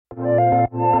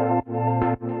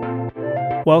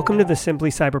Welcome to the Simply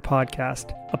Cyber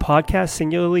Podcast, a podcast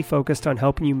singularly focused on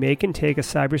helping you make and take a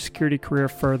cybersecurity career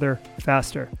further,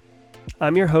 faster.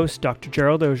 I'm your host, Dr.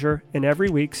 Gerald Ogier, and every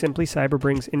week Simply Cyber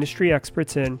brings industry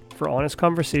experts in for honest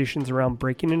conversations around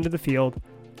breaking into the field,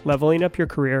 leveling up your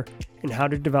career, and how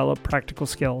to develop practical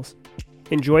skills.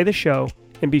 Enjoy the show,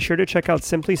 and be sure to check out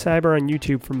Simply Cyber on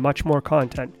YouTube for much more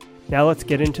content. Now let's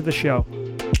get into the show.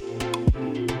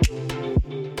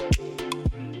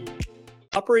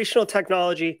 Operational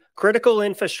technology, critical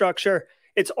infrastructure,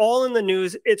 it's all in the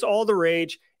news, it's all the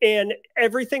rage, and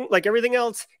everything, like everything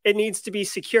else, it needs to be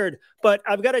secured. But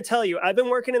I've got to tell you, I've been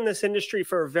working in this industry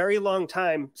for a very long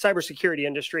time, cybersecurity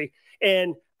industry,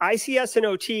 and ICS and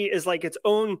OT is like its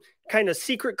own kind of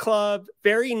secret club,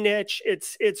 very niche.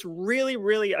 It's really,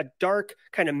 really a dark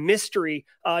kind of mystery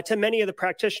to many of the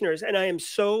practitioners. And I am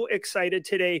so excited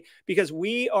today because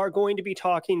we are going to be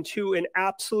talking to an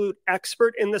absolute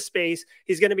expert in the space.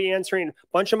 He's going to be answering a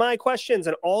bunch of my questions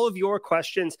and all of your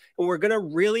questions. And we're going to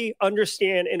really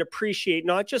understand and appreciate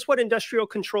not just what industrial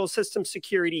control system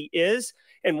security is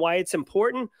and why it's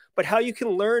important, but how you can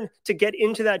learn to get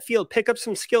into that field, pick up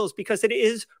some skills, because it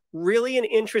is really an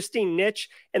interesting niche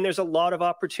and there's a lot of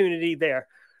opportunity there.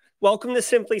 Welcome to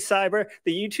Simply Cyber,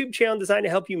 the YouTube channel designed to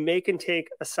help you make and take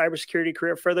a cybersecurity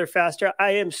career further, faster.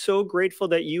 I am so grateful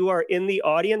that you are in the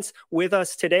audience with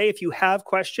us today. If you have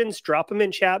questions, drop them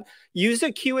in chat. Use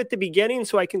a queue at the beginning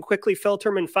so I can quickly filter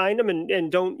them and find them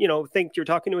and don't, think you're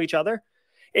talking to each other.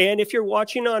 And if you're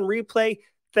watching on replay,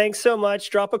 thanks so much.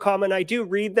 Drop a comment. I do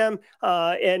read them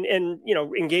and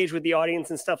engage with the audience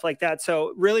and stuff like that.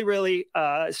 So really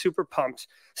super pumped.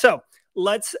 So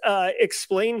let's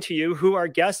explain to you who our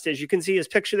guest is. You can see his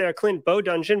picture there, Clint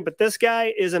Beaudungeon, but this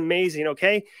guy is amazing,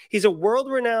 okay? He's a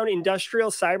world-renowned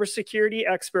industrial cybersecurity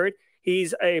expert.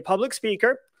 He's a public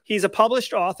speaker. He's a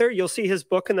published author. You'll see his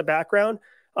book in the background.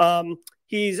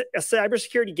 He's a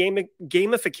cybersecurity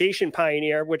gamification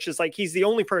pioneer, which is like he's the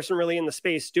only person really in the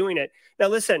space doing it. Now,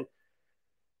 listen,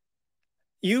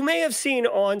 you may have seen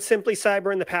on Simply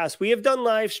Cyber in the past, we have done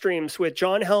live streams with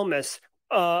John Helmus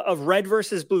of Red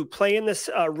versus Blue, playing this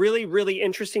really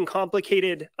interesting,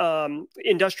 complicated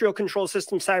industrial control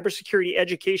system cybersecurity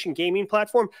education gaming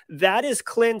platform. That is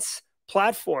Clint's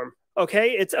platform. Okay,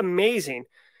 it's amazing.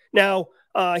 Now,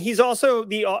 he's also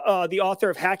the author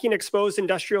of Hacking Exposed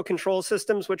Industrial Control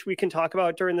Systems, which we can talk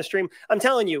about during the stream. I'm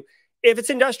telling you, if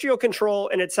it's industrial control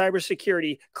and it's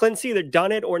cybersecurity, Clint's either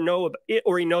done it or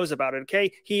he knows about it,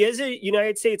 okay? He is a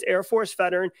United States Air Force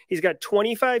veteran. He's got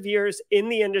 25 years in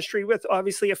the industry with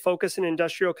obviously a focus in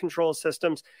industrial control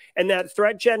systems. And that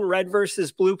ThreatGen Red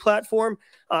versus Blue platform,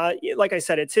 like I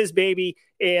said, it's his baby.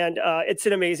 And it's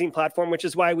an amazing platform, which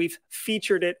is why we've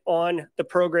featured it on the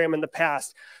program in the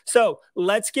past. So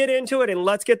let's get into it and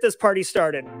let's get this party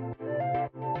started.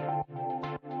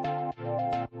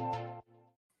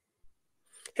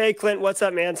 Hey, Clint, what's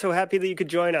up, man? So happy that you could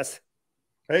join us.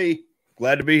 Hey,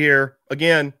 glad to be here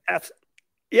again.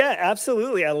 Yeah,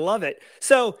 absolutely. I love it.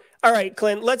 So, all right,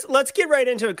 Clint, let's get right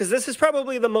into it because this is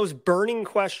probably the most burning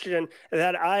question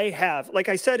that I have. Like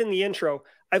I said in the intro,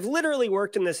 I've literally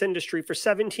worked in this industry for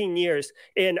 17 years,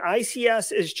 and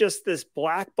ICS is just this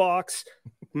black box,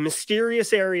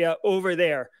 mysterious area over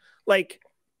there. Like,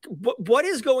 what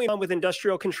is going on with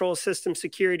industrial control system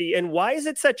security, and why is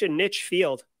it such a niche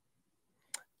field?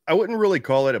 I wouldn't really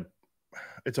call it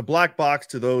it's a black box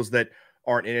to those that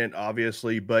aren't in it,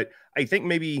 obviously, but I think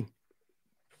maybe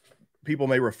people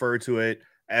may refer to it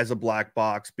as a black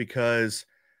box because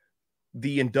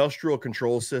the industrial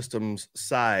control systems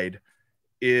side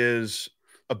is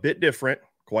a bit different,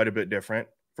 quite a bit different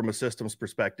from a systems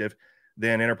perspective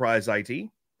than enterprise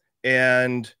IT.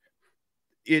 And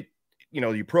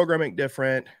you program it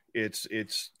different. It's a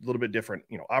little bit different,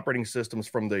 operating systems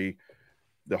from the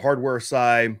hardware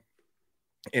side,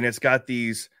 and it's got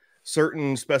these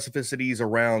certain specificities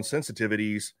around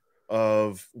sensitivities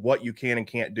of what you can and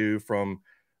can't do from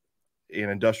an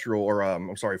industrial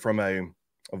from a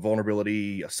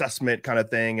vulnerability assessment kind of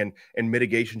thing and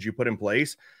mitigations you put in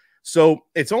place. So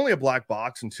it's only a black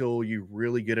box until you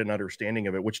really get an understanding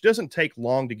of it, which doesn't take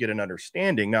long to get an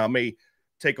understanding. Now, it may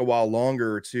take a while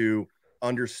longer to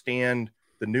understand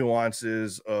the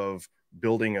nuances of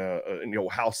building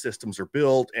how systems are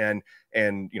built and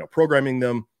programming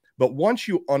them. But once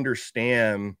you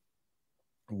understand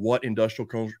what industrial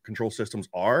control systems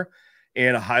are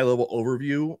and a high level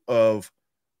overview of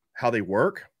how they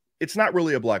work, it's not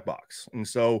really a black box. And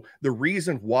so the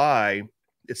reason why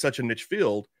it's such a niche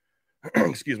field,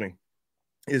 excuse me,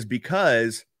 is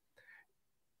because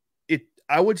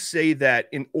I would say that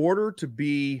in order to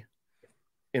be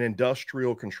an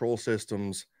industrial control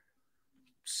systems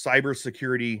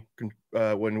cybersecurity,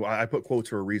 when I put quotes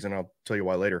for a reason, I'll tell you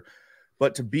why later,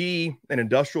 but to be an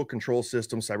industrial control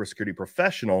system cybersecurity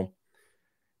professional,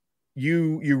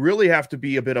 you really have to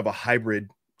be a bit of a hybrid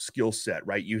skill set,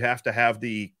 right? You have to have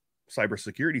the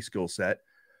cybersecurity skill set,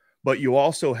 but you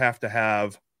also have to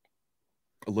have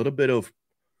a little bit of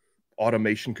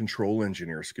automation control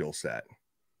engineer skill set.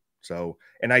 So,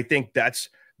 and I think that's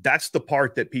the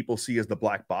part that people see as the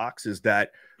black box, is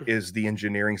that is the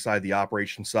engineering side, the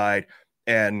operation side,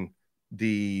 and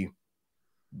the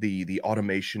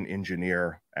automation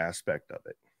engineer aspect of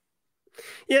it.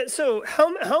 Yeah. So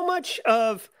how much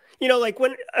of, like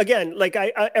when, again, like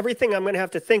everything I'm going to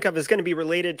have to think of is going to be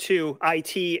related to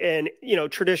IT and,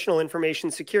 traditional information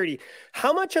security.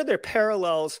 How much are there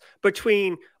parallels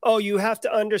between, you have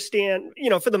to understand,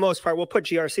 for the most part, we'll put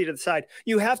GRC to the side.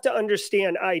 You have to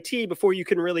understand IT before you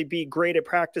can really be great at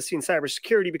practicing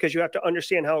cybersecurity, because you have to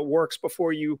understand how it works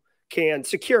before you can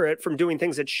secure it from doing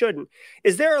things it shouldn't.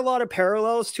 Is there a lot of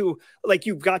parallels to, like,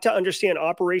 you've got to understand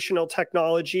operational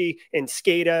technology and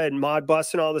SCADA and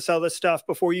Modbus and all this other stuff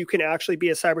before you can actually be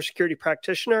a cybersecurity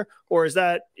practitioner? Or is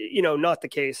that, not the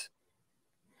case?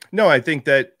 No, I think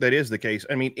that is the case.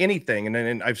 I mean, anything,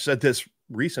 and I've said this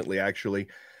recently, actually,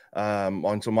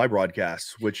 on some of my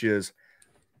broadcasts, which is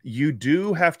you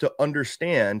do have to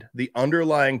understand the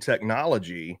underlying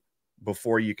technology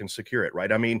before you can secure it,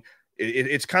 right? I mean,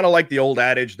 it's kind of like the old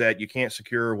adage that you can't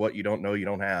secure what you don't know you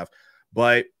don't have.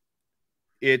 But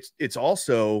it's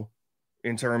also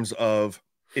in terms of,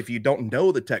 if you don't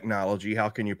know the technology, how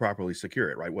can you properly secure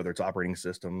it, right? Whether it's operating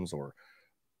systems or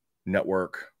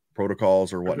network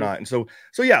protocols or whatnot. And so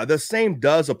yeah, the same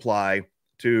does apply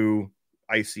to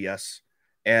ICS.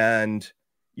 And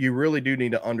you really do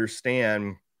need to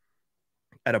understand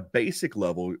at a basic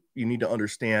level, you need to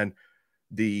understand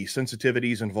the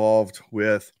sensitivities involved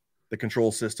with the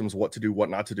control systems, what to do, what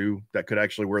not to do. That could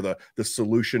actually, where the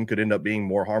solution could end up being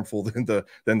more harmful than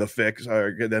the fix,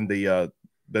 or than the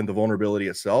vulnerability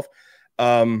itself.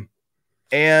 And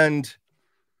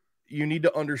you need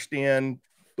to understand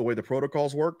the way the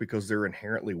protocols work, because they're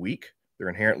inherently weak, they're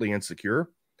inherently insecure.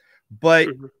 But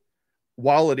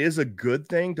while it is a good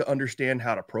thing to understand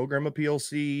how to program a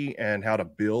PLC and how to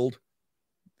build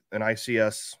an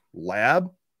ICS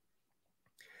lab,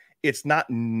 it's not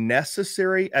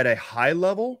necessary at a high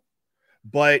level,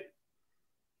 but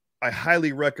I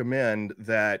highly recommend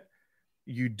that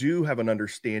you do have an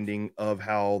understanding of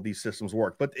how these systems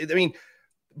work. But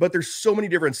there's so many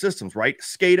different systems, right?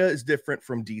 SCADA is different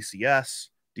from DCS.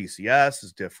 DCS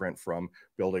is different from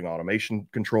building automation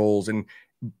controls. And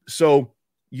so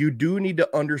you do need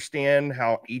to understand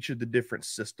how each of the different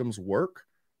systems work.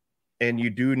 And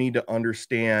you do need to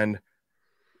understand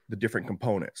the different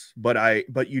components, but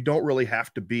you don't really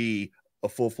have to be a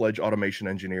full-fledged automation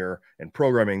engineer and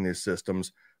programming these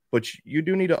systems, but you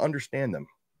do need to understand them.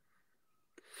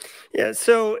 Yeah.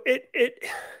 So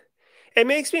it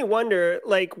makes me wonder,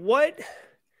 like, what,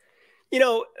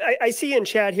 I see in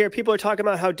chat here, people are talking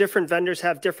about how different vendors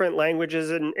have different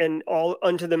languages and all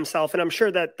unto themselves. And I'm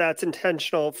sure that that's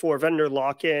intentional for vendor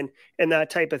lock-in and that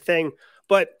type of thing.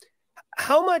 But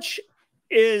how much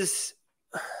is,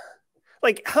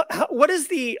 like, what is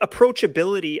the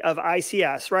approachability of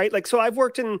ICS, right? Like, so I've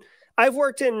worked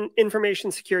in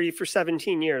information security for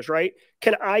 17 years, right?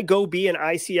 Can I go be an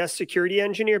ICS security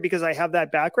engineer because I have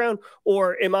that background?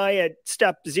 Or am I at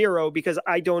step 0 because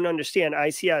I don't understand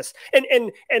ICS?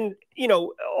 And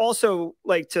also,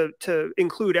 like, to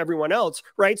include everyone else,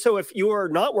 right? So if you're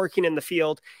not working in the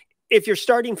field, if you're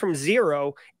starting from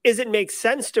 0, does it make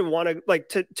sense to want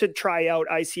to try out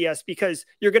ICS, because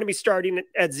you're going to be starting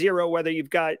at 0, whether you've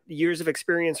got years of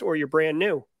experience or you're brand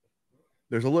new?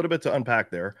 There's a little bit to unpack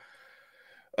there.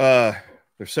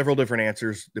 There's several different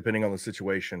answers depending on the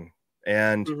situation.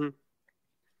 And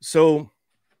so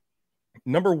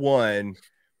number one,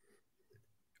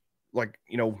 like,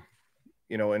 and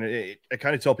I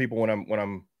kind of tell people when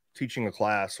I'm teaching a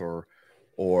class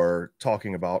or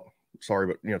talking about,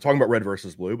 talking about red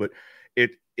versus blue, but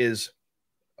it is,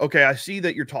 okay, I see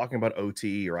that you're talking about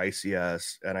OT or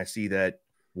ICS, and I see that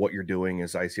what you're doing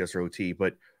is ICS or OT,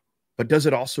 but does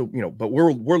it also, but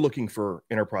we're looking for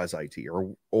enterprise IT,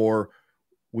 or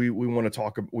we want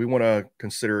to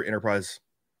consider enterprise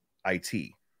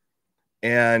IT.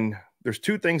 And there's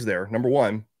two things there. Number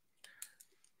one,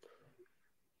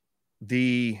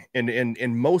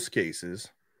 in most cases,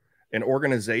 an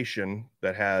organization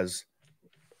that has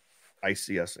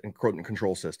ICS and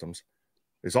control systems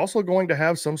is also going to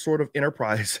have some sort of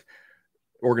enterprise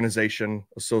organization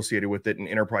associated with it, and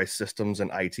enterprise systems and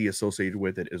IT associated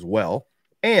with it as well.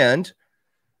 And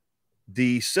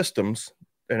the systems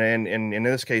and in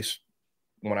this case,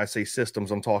 when I say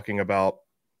systems, I'm talking about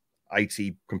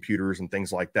IT computers and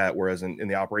things like that. Whereas in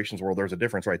the operations world, there's a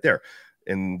difference right there.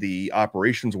 In the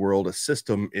operations world, a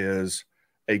system is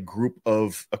a group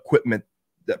of equipment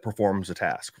that performs a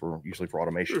task, usually for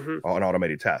automation, an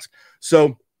automated task.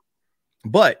 So,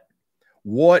 but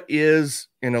what is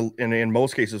in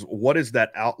most cases, what is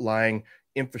that outlying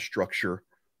infrastructure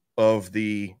of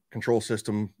the control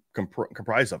system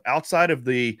comprised of? Outside of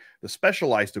the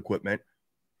specialized equipment,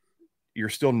 you're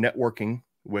still networking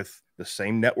with the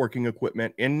same networking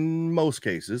equipment in most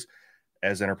cases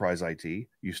as enterprise IT.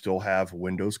 You still have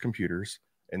Windows computers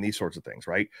and these sorts of things,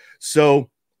 right? So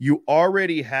you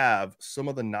already have some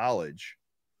of the knowledge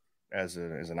as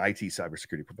an IT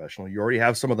cybersecurity professional. You already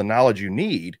have some of the knowledge you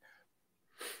need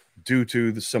due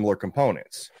to the similar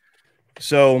components.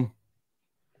 So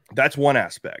that's one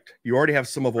aspect. You already have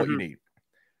some of what you need.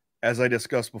 As I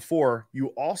discussed before, you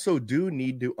also do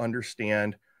need to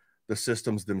understand the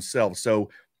systems themselves. So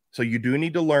you do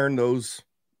need to learn those.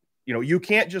 You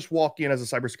can't just walk in as a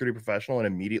cybersecurity professional and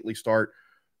immediately start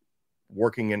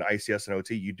working in ICS and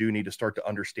OT. You do need to start to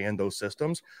understand those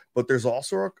systems, but there's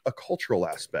also a cultural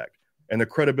aspect and the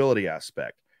credibility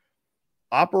aspect.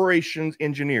 Operations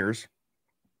engineers,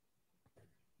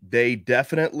 they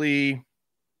definitely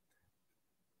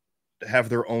have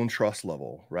their own trust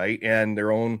level, right? And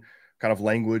their own kind of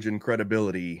language and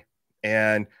credibility.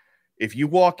 And if you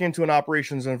walk into an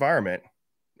operations environment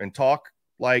and talk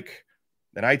like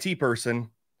an IT person,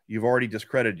 you've already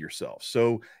discredited yourself.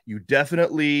 So you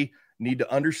definitely need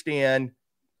to understand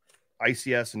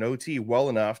ICS and OT well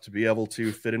enough to be able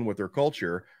to fit in with their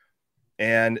culture.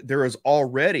 And there is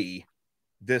already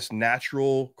this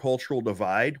natural cultural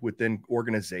divide within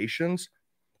organizations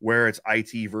where it's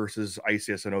IT versus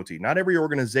ICS and OT. Not every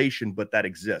organization, but that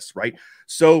exists, right?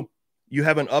 So you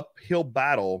have an uphill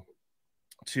battle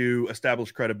to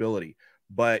establish credibility.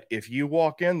 But if you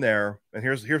walk in there, and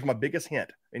here's my biggest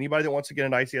hint, anybody that wants to get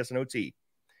into ICS and OT,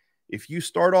 if you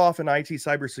start off in IT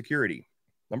cybersecurity,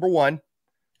 number one,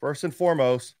 first and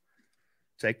foremost,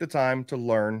 take the time to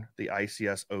learn the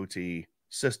ICS OT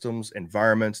systems,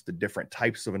 environments, the different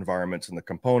types of environments and the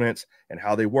components and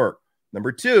how they work.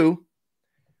 Number two,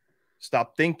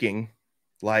 stop thinking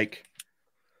like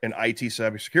an IT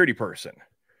cybersecurity person.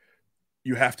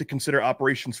 You have to consider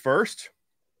operations first,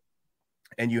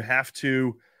 and you have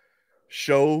to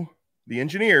show the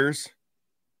engineers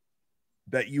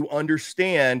that you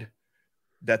understand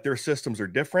that their systems are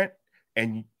different,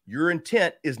 and your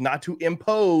intent is not to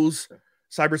impose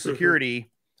cybersecurity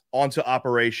onto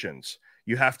operations.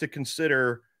 You have to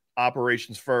consider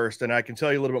operations first, and I can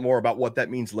tell you a little bit more about what that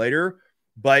means later.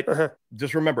 But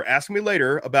just remember, ask me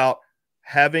later about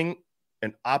having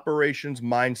an operations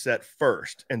mindset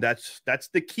first. And that's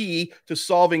the key to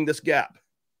solving this gap.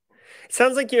 It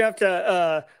sounds like you have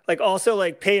to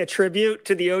also pay a tribute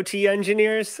to the OT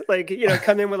engineers,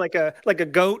 come in with like a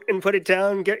goat and put it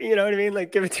down, you know what I mean?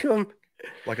 Like give it to them.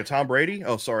 Like a Tom Brady?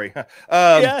 Oh, sorry.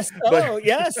 Yes.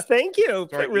 Yes. Thank you.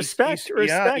 Sorry, respect.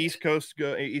 Yeah, East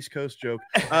Coast joke.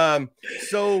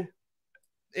 So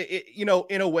in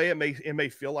a way, it may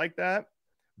feel like that,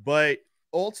 but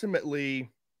ultimately,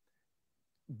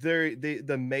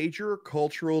 the major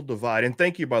cultural divide. And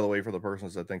thank you, by the way, for the person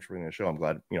that said thanks for being on the show. I'm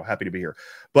glad, happy to be here.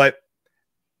 But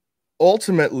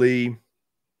ultimately,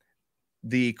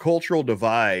 the cultural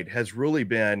divide has really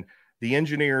been the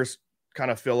engineers kind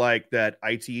of feel like that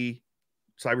IT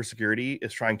cybersecurity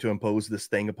is trying to impose this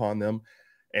thing upon them,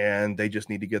 and they just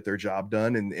need to get their job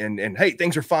done. And hey,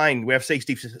 things are fine. We have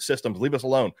safety systems. Leave us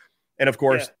alone. And of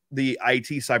course, the IT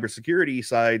cybersecurity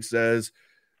side says,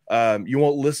 you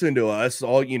won't listen to us.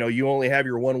 You only have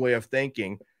your one way of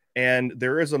thinking. And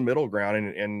there is a middle ground,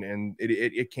 and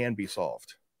it can be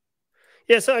solved.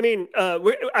 Yeah, so I mean,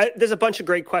 there's a bunch of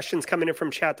great questions coming in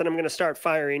from chat that I'm going to start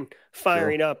firing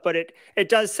up. But it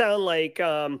does sound like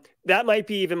that might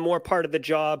be even more part of the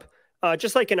job.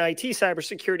 Just like in IT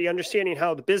cybersecurity, understanding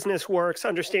how the business works,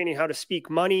 understanding how to speak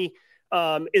money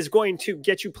is going to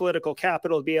get you political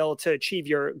capital to be able to achieve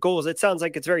your goals. It sounds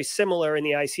like it's very similar in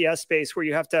the ICS space, where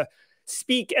you have to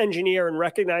speak, engineer, and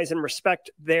recognize and respect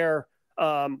their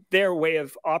way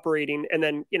of operating, and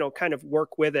then kind of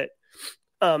work with it.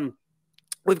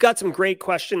 We've got some great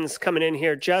questions coming in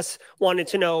here. Jess wanted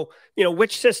to know,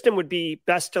 which system would be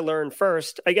best to learn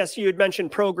first. I guess you had mentioned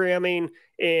programming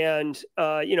and,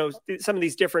 some of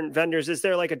these different vendors. Is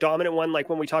there like a dominant one? Like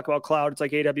when we talk about cloud, it's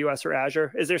like AWS or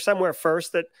Azure. Is there somewhere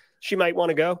first that she might want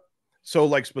to go? So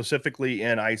like specifically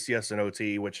in ICS and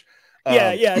OT, which...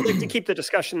 I'd like to keep the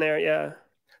discussion there. Yeah.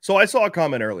 So I saw a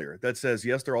comment earlier that says,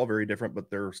 yes, they're all very different, but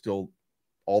they're still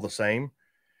all the same.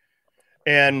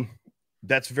 And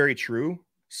that's very true.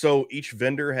 So each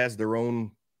vendor has their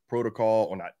own protocol,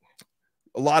 or not,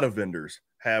 a lot of vendors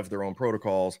have their own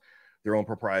protocols, their own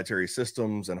proprietary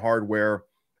systems and hardware.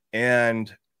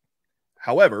 And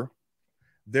however,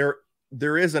 there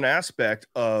is an aspect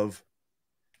of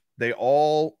they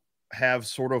all have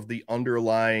sort of the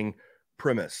underlying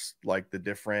premise, like the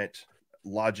different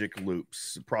logic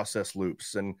loops, process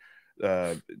loops, and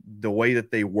the way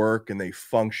that they work and they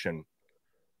function.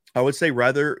 I would say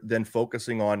rather than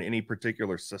focusing on any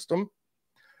particular system,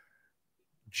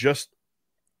 just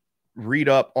read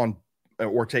up on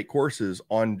or take courses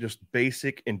on just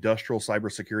basic industrial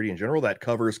cybersecurity in general. That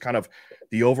covers kind of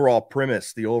the overall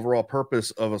premise, the overall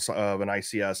purpose of an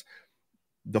ICS,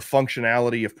 the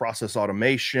functionality of process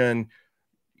automation,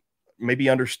 maybe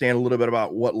understand a little bit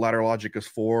about what ladder logic is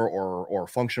for, or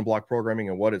function block programming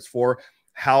and what it's for,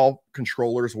 how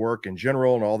controllers work in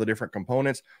general and all the different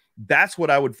components. That's what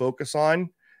I would focus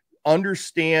on.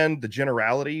 Understand the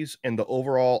generalities and the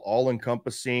overall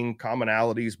all-encompassing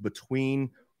commonalities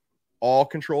between all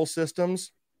control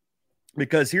systems,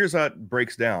 because here's how it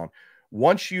breaks down.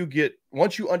 Once you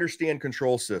understand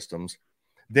control systems,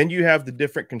 then you have the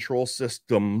different control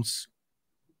systems,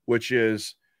 which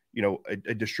is,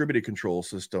 a distributed control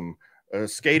system, a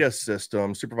SCADA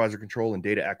system, supervisor control and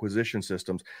data acquisition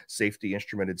systems, safety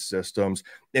instrumented systems.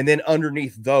 And then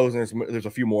underneath those, and there's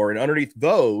a few more, and underneath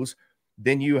those,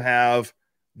 then you have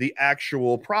the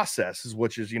actual processes,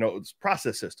 which is, it's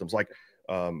process systems like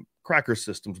cracker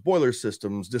systems, boiler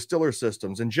systems, distiller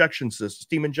systems, injection systems,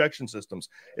 steam injection systems,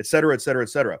 et cetera, et cetera, et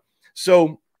cetera.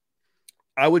 So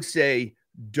I would say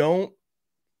don't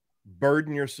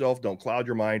burden yourself, don't cloud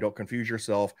your mind, don't confuse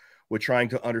yourself with trying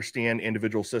to understand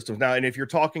individual systems. Now, and if you're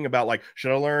talking about like,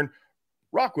 should I learn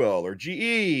Rockwell or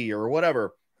GE or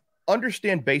whatever,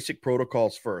 understand basic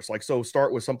protocols first. Like, so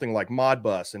start with something like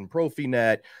Modbus and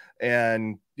Profinet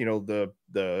and, the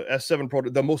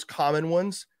S7 the most common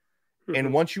ones. Mm-hmm.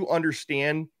 And once you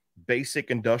understand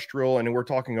basic industrial, and we're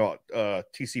talking about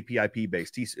TCP IP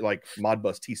based, like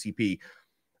Modbus TCP.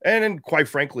 And then quite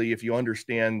frankly, if you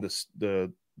understand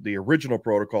the original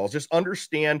protocols, just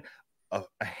understand a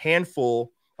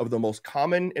handful of the most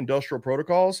common industrial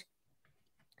protocols,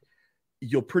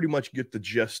 you'll pretty much get the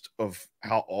gist of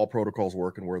how all protocols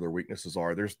work and where their weaknesses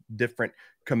are. There's different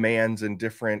commands and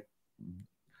different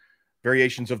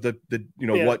variations of the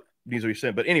what needs to be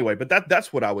sent. But anyway,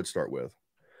 that's what I would start with.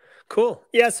 Cool.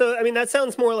 Yeah. So, I mean, that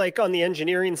sounds more like on the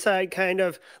engineering side, kind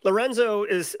of. Lorenzo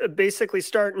is basically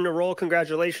starting to roll.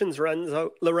 Congratulations,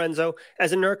 Lorenzo,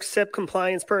 as a NERC CIP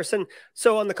compliance person.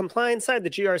 So on the compliance side, the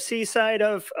GRC side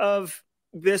of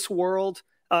this world,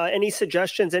 any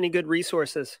suggestions, any good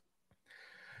resources?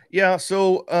 Yeah.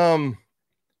 So,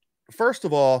 first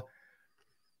of all,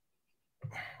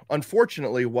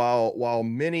 unfortunately, while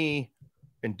many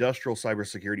industrial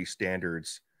cybersecurity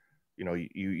standards,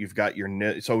 you've got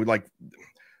your, so like,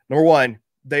 number one,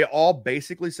 they all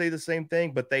basically say the same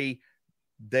thing, but they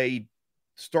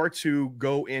start to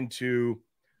go into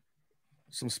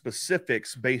some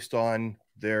specifics based on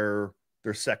their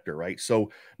sector, right?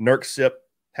 So NERC CIP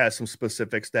has some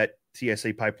specifics that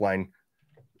TSA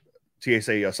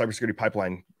cybersecurity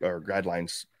pipeline or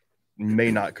guidelines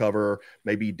may not cover,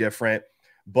 may be different,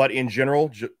 but in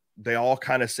general, they all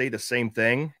kind of say the same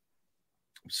thing.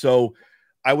 So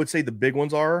I would say the big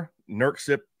ones are NERC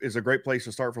CIP is a great place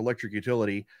to start for electric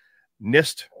utility.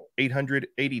 NIST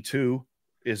 882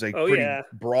 is a pretty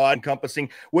broad encompassing.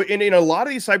 And a lot of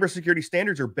these cybersecurity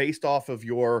standards are based off of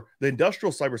the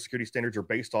industrial cybersecurity standards are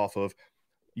based off of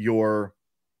your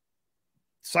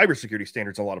cybersecurity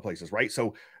standards in a lot of places, right?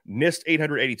 So NIST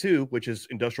 882, which is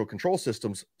industrial control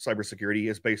systems cybersecurity,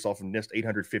 is based off of NIST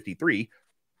 853.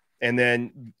 And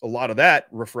then a lot of that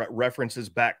references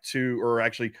back to, or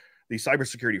actually the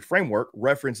cybersecurity framework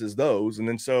references those. And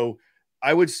then so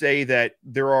I would say that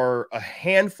there are a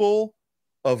handful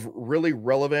of really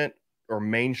relevant or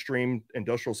mainstream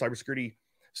industrial cybersecurity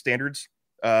standards.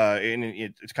 And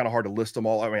it's kind of hard to list them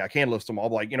all. I mean, I can list them all,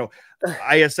 but like,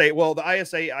 ISA, well, the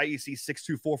ISA IEC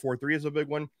 62443 is a big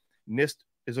one. NIST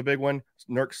is a big one.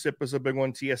 NERC CIP is a big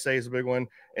one. TSA is a big one.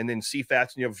 And then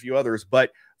CFATS, and you have a few others.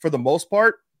 But for the most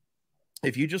part,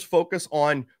 if you just focus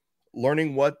on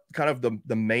learning what kind of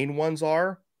the main ones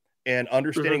are and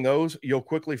understanding those, you'll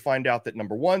quickly find out that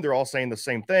number one, they're all saying the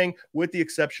same thing with the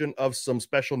exception of some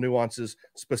special nuances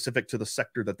specific to the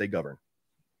sector that they govern.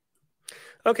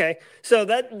 Okay, so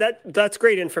that's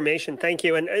great information. Thank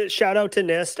you, and shout out to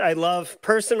NIST. I love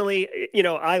personally,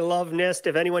 I love NIST.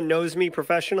 If anyone knows me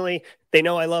professionally, they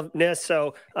know I love NIST.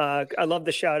 So I love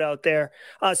the shout out there.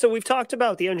 So we've talked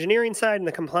about the engineering side and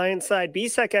the compliance side.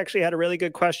 BSEC actually had a really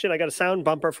good question. I got a sound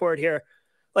bumper for it here.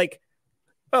 Like,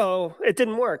 oh, it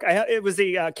didn't work. It was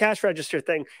the cash register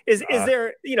thing. Is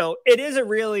there, it is a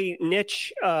really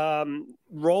niche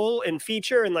role and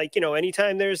feature, and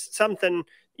anytime there's something,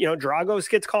 Dragos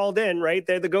gets called in, right?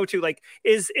 They're the go-to. Like,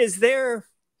 is there,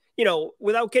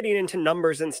 without getting into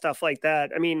numbers and stuff like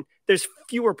that, I mean, there's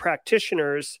fewer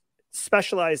practitioners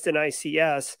specialized in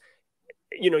ICS.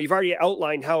 You've already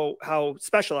outlined how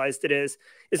specialized it is.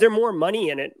 Is there more money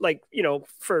in it? Like,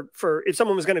 for if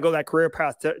someone was going to go that career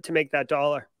path to make that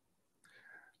dollar?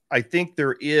 I think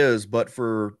there is, but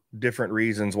for different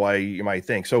reasons why you might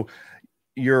think. So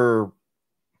your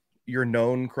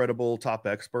known credible top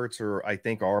experts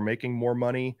are making more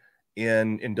money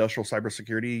in industrial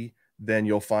cybersecurity than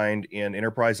you'll find in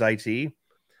enterprise IT,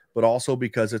 but also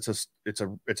because it's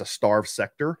a starved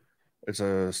sector. It's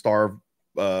a starved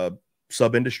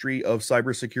sub-industry of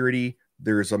cybersecurity.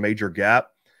 There's a major gap.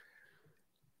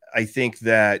 I think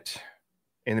that,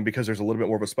 and then because there's a little bit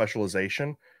more of a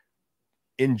specialization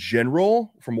in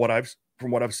general, from what I've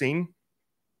seen,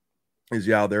 is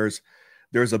there's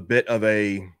a bit of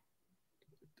a,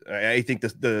 I think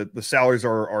the salaries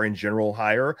are in general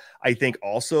higher. I think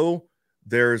also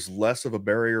there's less of a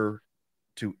barrier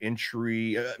to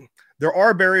entry. There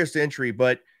are barriers to entry,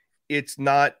 but it's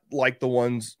not like the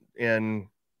ones in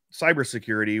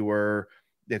cybersecurity where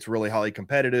it's really highly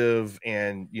competitive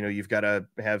and you've got to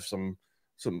have some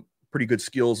pretty good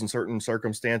skills in certain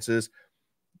circumstances.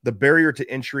 The barrier to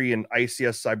entry in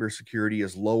ICS cybersecurity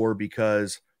is lower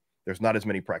because there's not as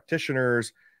many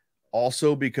practitioners.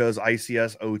 Also because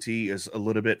ICS OT is a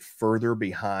little bit further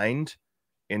behind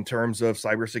in terms of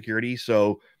cybersecurity.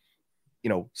 So,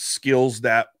 skills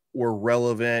that were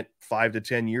relevant 5 to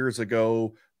 10 years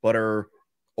ago, but are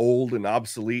old and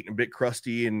obsolete and a bit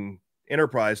crusty in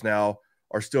enterprise now,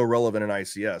 are still relevant in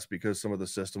ICS because some of the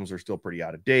systems are still pretty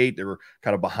out of date. They were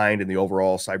kind of behind in the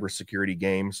overall cybersecurity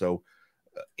game. So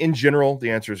in general,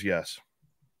 the answer is yes.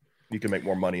 You can make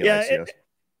more money in ICS.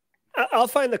 I'll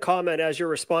find the comment as you're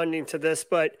responding to this,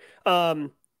 but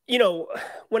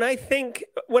when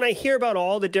I hear about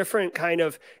all the different kind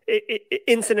of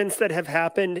incidents that have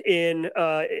happened in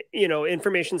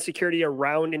information security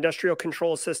around industrial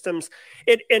control systems,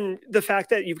 and the fact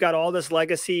that you've got all this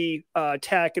legacy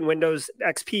tech and Windows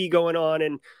XP going on,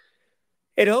 and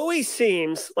it always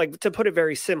seems like, to put it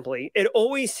very simply, it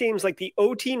always seems like the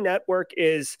OT network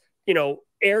is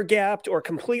air gapped or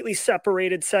completely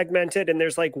separated, segmented, and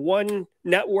there's like one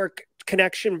network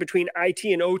connection between IT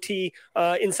and OT.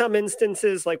 In some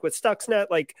instances, like with Stuxnet,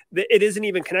 it isn't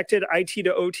even connected IT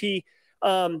to OT.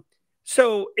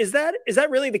 So is that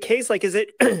really the case? Like, is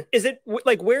it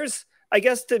like, where's, I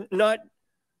guess, to not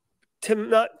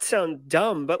sound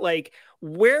dumb, but like,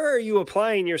 where are you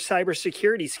applying your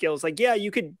cybersecurity skills? Like, yeah,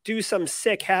 you could do some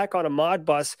sick hack on a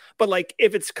Modbus, but like,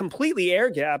 if it's completely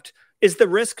air gapped, is the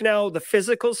risk now the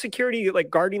physical security,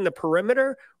 like guarding the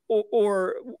perimeter,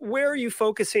 or where are you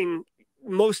focusing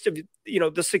most of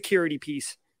the security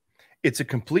piece? It's a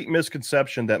complete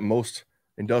misconception that most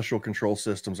industrial control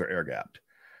systems are air gapped.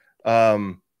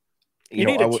 You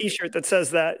need a T-shirt that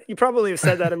says that. You probably have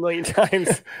said that a million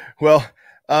times. Well,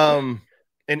 and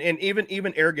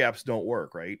even air gaps don't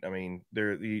work, right? I mean,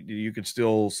 you could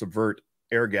still subvert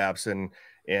air gaps,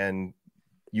 and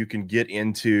you can get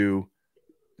into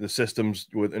the systems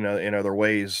in other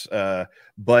ways.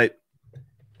 But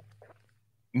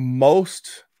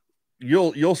most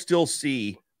you'll still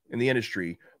see in the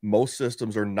industry, most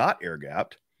systems are not air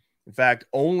gapped. In fact,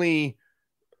 only,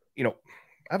 I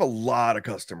have a lot of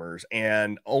customers,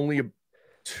 and only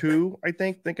 2, I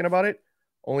think, thinking about it,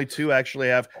 only 2 actually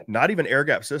have not even air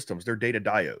gap systems. They're data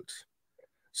diodes.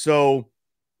 So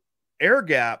air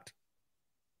gapped,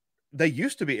 they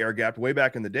used to be air gapped way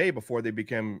back in the day before they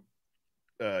became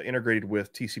integrated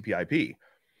with TCP/IP.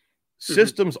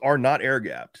 Systems are not air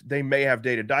gapped. They may have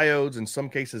data diodes. In some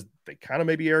cases, they kind of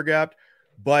may be air gapped,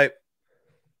 but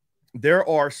there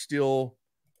are still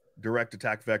direct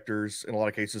attack vectors. In a lot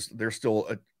of cases, there's still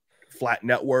flat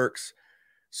networks.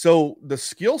 So the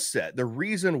skill set, the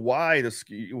reason why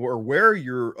or where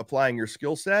you're applying your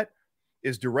skill set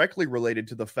is directly related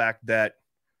to the fact that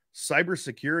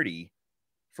cybersecurity,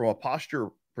 from a posture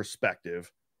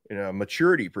perspective, a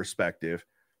maturity perspective,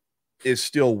 is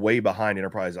still way behind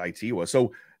enterprise IT was.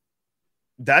 So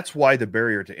that's why the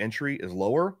barrier to entry is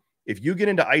lower. If you get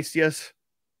into ICS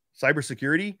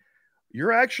cybersecurity,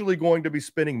 you're actually going to be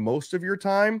spending most of your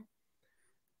time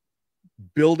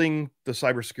building the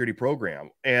cybersecurity program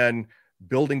and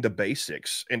building the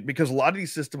basics. And because a lot of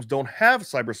these systems don't have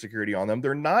cybersecurity on them,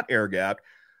 they're not air gapped.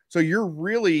 So you're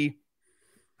really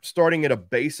starting at a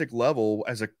basic level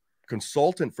as a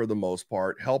consultant for the most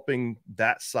part, helping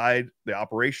that side, the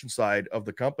operation side of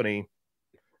the company,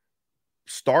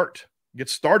 get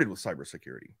started with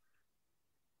cybersecurity.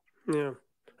 Yeah.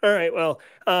 All right. Well,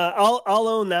 I'll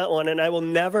own that one, and I will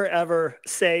never ever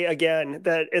say again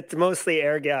that it's mostly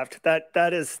air gapped.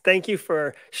 That is. Thank you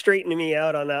for straightening me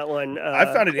out on that one. I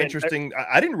found it interesting.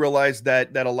 I didn't realize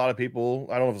that a lot of people.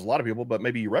 I don't know if it's a lot of people, but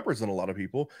maybe you represent a lot of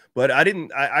people. But I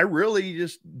didn't. I really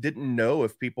just didn't know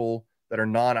if people that are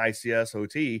non-ICS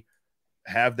OT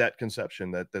have that conception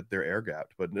that they're air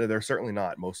gapped, but they're certainly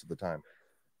not most of the time.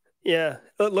 Yeah,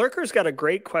 Lurker's got a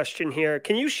great question here.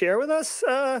 Can you share with us?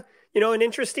 An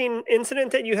interesting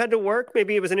incident that you had to work.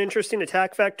 Maybe it was an interesting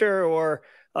attack vector, or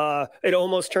it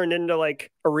almost turned into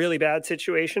like a really bad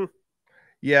situation.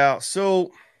 Yeah.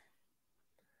 So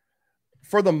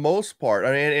for the most part,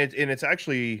 I mean, it's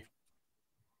actually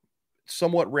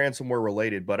somewhat ransomware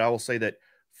related, but I will say that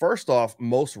first off,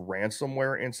 most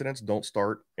ransomware incidents don't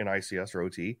start in ICS or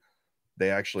OT. They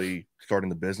actually start in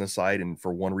the business side, and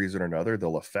for one reason or another,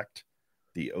 they'll affect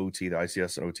the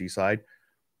ICS and OT side.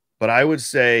 But I would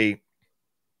say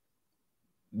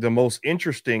the most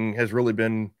interesting has really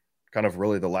been kind of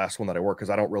really the last one that I work, because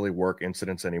I don't really work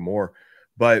incidents anymore,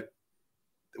 but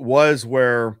was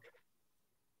where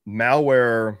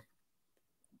malware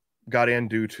got in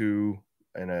due to,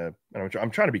 and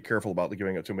I'm trying to be careful about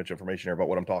giving out too much information here about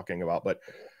what I'm talking about, but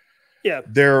yeah,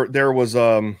 there was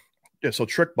so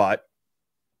TrickBot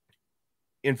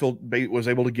was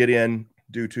able to get in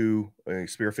due to a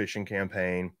spear phishing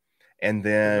campaign, and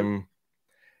then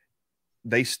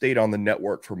they stayed on the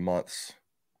network for months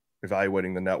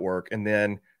evaluating the network, and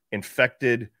then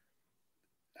infected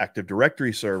Active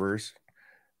Directory servers.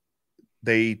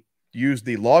 They used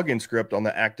the login script on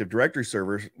the Active Directory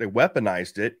servers. They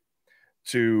weaponized it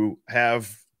to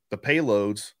have the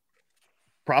payloads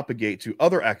propagate to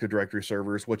other Active Directory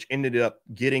servers, which ended up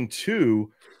getting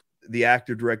to the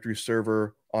Active Directory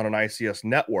server on an ICS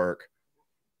network,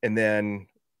 and then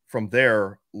from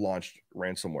there launched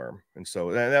ransomware. And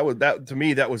so that to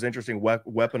me, that was interesting,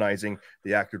 weaponizing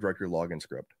the Active Directory login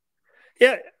script.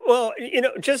 Yeah, well,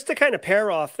 just to kind of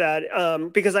pair off that,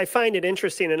 because I find it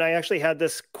interesting, and I actually had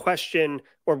this question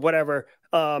or whatever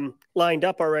lined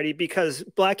up already, because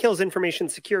Black Hills Information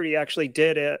Security actually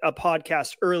did a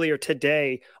podcast earlier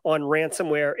today on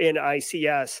ransomware in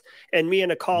ICS, and me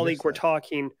and a colleague were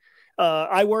talking.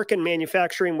 I work in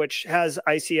manufacturing, which has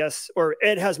ICS, or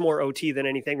it has more OT than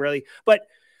anything really. But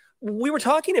we were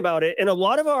talking about it, and a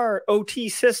lot of our OT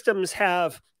systems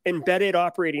have embedded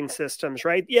operating systems,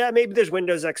 right? Yeah, maybe there's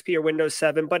Windows XP or Windows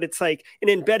 7, but it's like an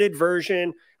embedded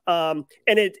version. And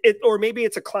or maybe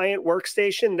it's a client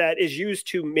workstation that is used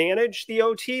to manage the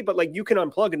OT, but like you can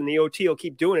unplug it and the OT will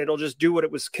keep doing it. It'll just do what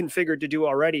it was configured to do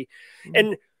already.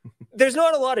 And there's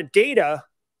not a lot of data.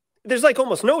 There's like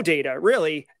almost no data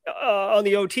really on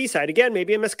the OT side. Again,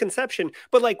 maybe a misconception,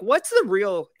 but like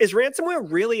is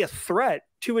ransomware really a threat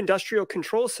to industrial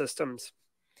control systems?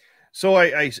 So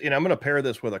I'm going to pair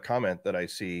this with a comment that I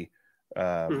see,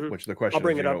 which the question I'll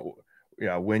bring is, it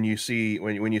up. When you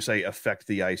say affect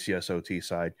the ICS OT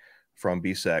side from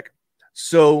BSEC.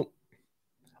 So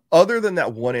other than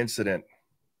that one incident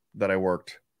that I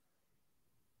worked,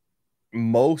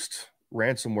 most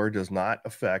ransomware does not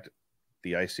affect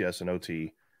the ICS and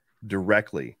OT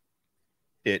directly.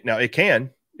 It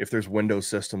can if there's Windows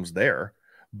systems there,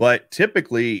 but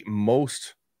typically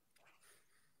most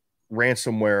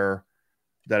ransomware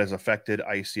that has affected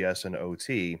ICS and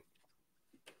OT,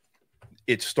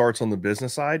 it starts on the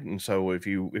business side. And so if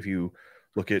you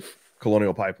look at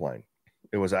Colonial Pipeline,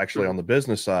 it was actually on the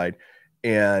business side,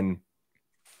 and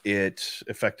it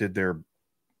affected their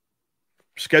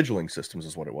scheduling systems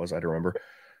is what it was. I don't remember,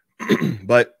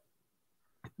 but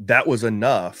that was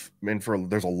enough. And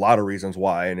there's a lot of reasons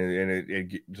why, and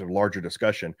it's a larger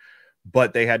discussion,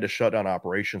 but they had to shut down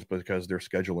operations because their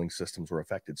scheduling systems were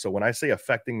affected. So when I say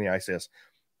affecting the ICS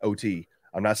OT,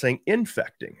 I'm not saying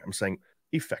infecting, I'm saying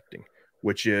effecting,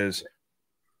 which is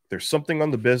there's something on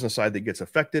the business side that gets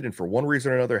affected, and for one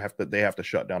reason or another, they have to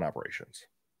shut down operations.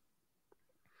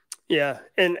 Yeah,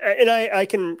 and I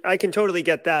can totally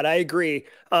get that. I agree.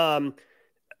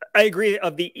 I agree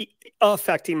of the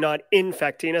affecting, not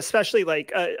infecting, especially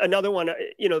like another one,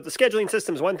 the scheduling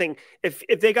system is one thing. If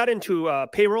they got into a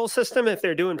payroll system, if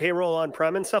they're doing payroll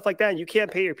on-prem and stuff like that, and you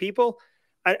can't pay your people,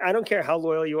 I don't care how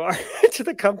loyal you are to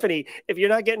the company. If you're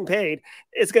not getting paid,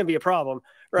 it's going to be a problem,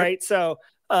 right? Yep.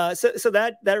 So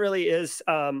that really is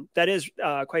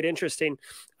quite interesting.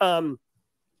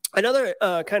 Another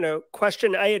kind of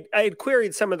question, I had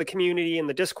queried some of the community in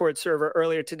the Discord server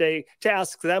earlier today to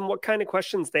ask them what kind of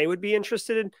questions they would be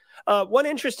interested in. One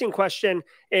interesting question,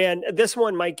 and this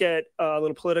one might get a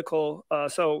little political,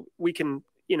 so we can,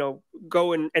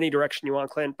 go in any direction you want,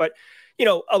 Clint. But,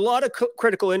 a lot of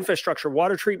critical infrastructure,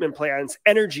 water treatment plants,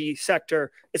 energy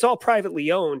sector, it's all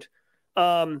privately owned.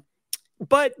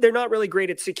 But they're not really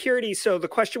great at security. So the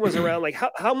question was around like,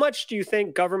 how much do you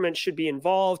think government should be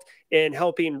involved in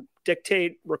helping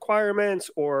dictate requirements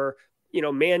or,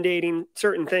 mandating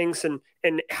certain things,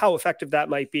 and how effective that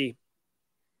might be?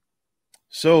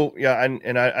 So, yeah,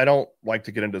 and I don't like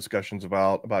to get into discussions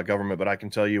about government, but I can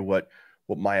tell you what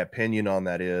my opinion on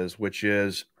that is, which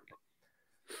is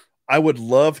I would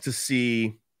love to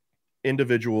see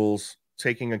individuals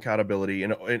taking accountability,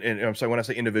 and I'm sorry, when I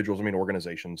say individuals, I mean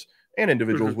organizations and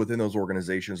individuals within those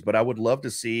organizations. But I would love to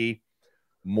see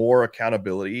more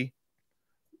accountability,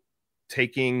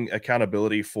 taking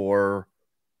accountability for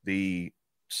the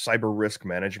cyber risk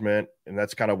management, and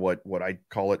that's kind of what I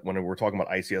call it when we're talking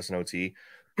about ICS and OT.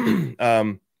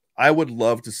 I would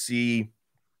love to see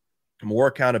more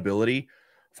accountability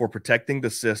for protecting the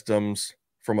systems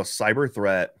from a cyber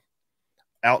threat,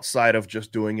 outside of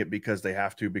just doing it because they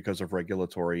have to, because of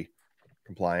regulatory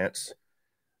compliance.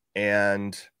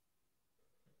 And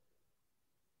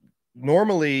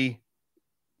normally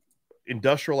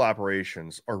industrial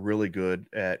operations are really good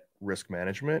at risk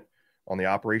management on the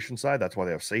operation side. That's why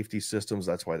they have safety systems.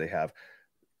 That's why they have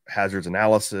hazards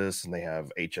analysis, and they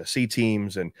have HSC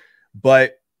teams.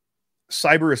 But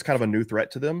cyber is kind of a new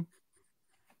threat to them.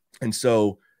 And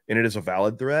it is a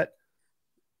valid threat.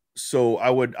 So I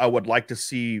would like to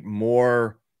see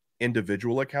more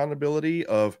individual accountability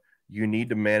of, you need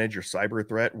to manage your cyber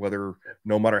threat, whether,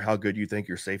 no matter how good you think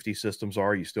your safety systems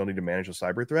are, you still need to manage a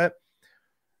cyber threat.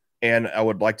 And I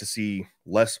would like to see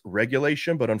less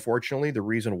regulation, but unfortunately the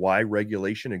reason why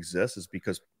regulation exists is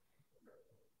because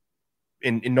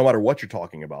in no matter what you're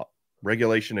talking about,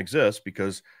 regulation exists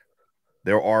because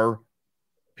there are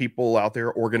people out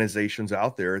there, organizations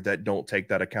out there that don't take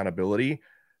that accountability.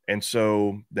 And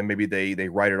so then maybe they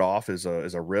write it off as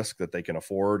a risk that they can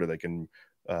afford, or they can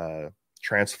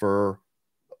transfer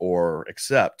or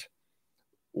accept.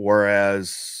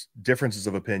 Whereas differences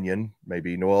of opinion,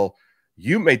 maybe, well,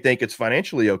 you may think it's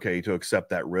financially okay to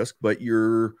accept that risk, but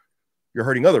you're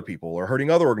hurting other people or hurting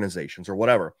other organizations or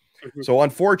whatever. So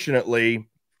unfortunately,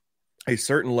 a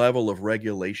certain level of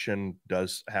regulation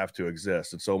does have to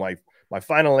exist. And so my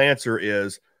final answer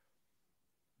is,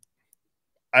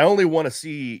 I only want to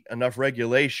see enough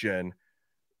regulation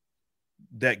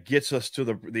that gets us to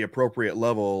the appropriate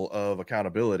level of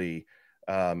accountability,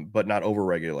 but not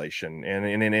over-regulation.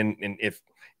 And if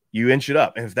you inch it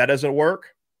up, and if that doesn't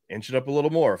work, inch it up a little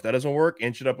more. If that doesn't work,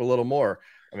 inch it up a little more.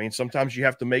 I mean, sometimes you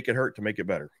have to make it hurt to make it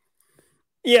better.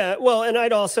 Yeah, well, and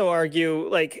I'd also argue,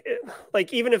 like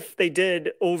even if they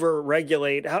did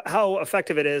over-regulate, how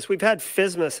effective it is. We've had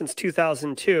FISMA since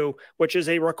 2002, which is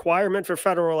a requirement for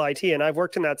federal IT, and I've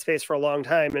worked in that space for a long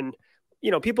time. And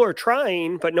people are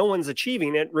trying, but no one's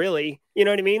achieving it, really. You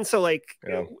know what I mean? So,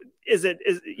 yeah.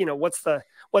 What's the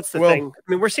thing?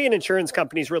 I mean, we're seeing insurance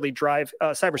companies really drive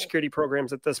cybersecurity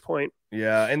programs at this point.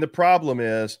 Yeah, and the problem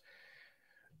is,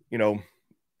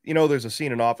 there's a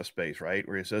scene in Office Space, right,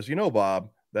 where he says,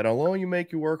 Bob, that alone you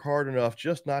make you work hard enough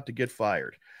just not to get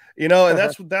fired. And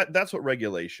that's what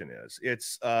regulation is.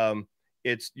 It's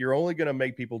you're only going to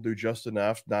make people do just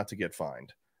enough not to get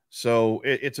fined. So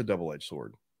it's a double-edged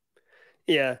sword.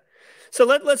 Yeah. So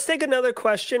let's take another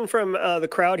question from the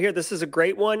crowd here. This is a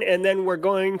great one. And then we're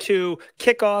going to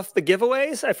kick off the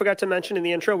giveaways. I forgot to mention in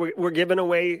the intro, we're giving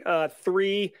away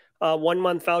 3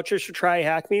 1-month vouchers for Try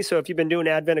Hack Me. So if you've been doing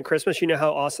Advent and Christmas, you know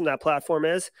how awesome that platform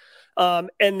is. And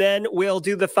then we'll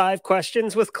do the 5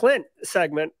 questions with Clint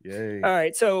segment. Yay. All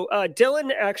right. So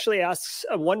Dylan actually asks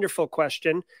a wonderful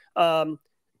question. How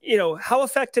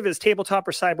effective is tabletop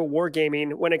or cyber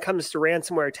wargaming when it comes to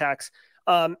ransomware attacks?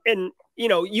 And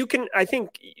you can, I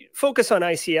think, focus on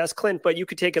ICS, Clint, but you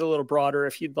could take it a little broader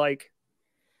if you'd like.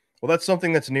 Well, that's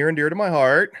something that's near and dear to my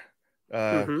heart.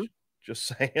 Just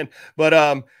saying.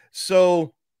 But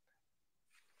so,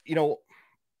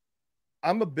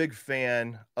 I'm a big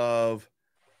fan of,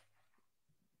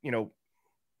 the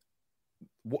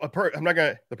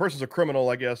person's a criminal,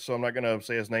 I guess, so I'm not going to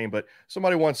say his name, but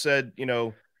somebody once said,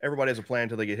 everybody has a plan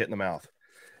until they get hit in the mouth.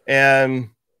 And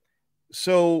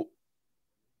so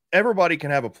everybody can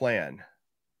have a plan,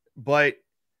 but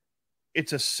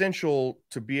it's essential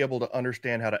to be able to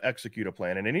understand how to execute a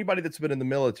plan. And anybody that's been in the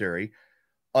military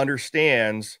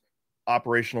understands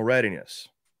operational readiness.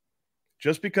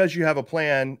 Just because you have a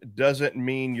plan doesn't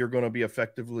mean you're going to be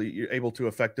able to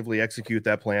effectively execute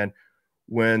that plan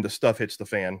when the stuff hits the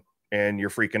fan and you're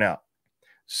freaking out.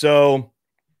 So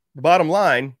the bottom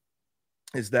line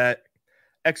is that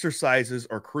exercises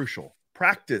are crucial.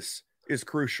 Practice is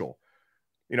crucial.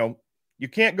 You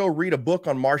can't go read a book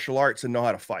on martial arts and know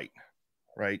how to fight,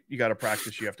 right? You got to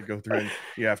practice. You have to go through and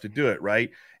you have to do it, right?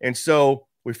 And so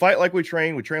we fight like we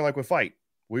train like we fight.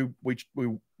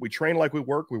 We train like we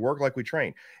work like we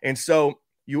train. And so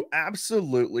you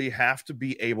absolutely have to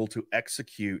be able to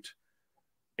execute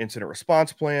incident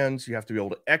response plans. You have to be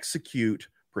able to execute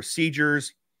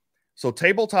procedures. So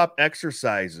tabletop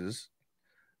exercises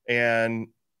and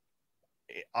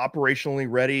operationally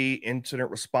ready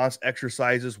incident response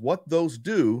exercises, what those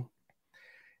do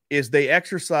is they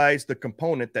exercise the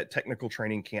component that technical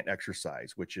training can't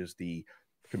exercise, which is the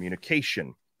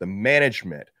communication, the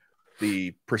management,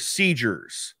 the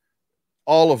procedures,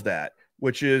 all of that,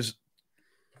 which is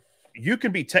you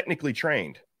can be technically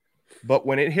trained, but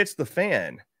when it hits the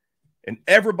fan and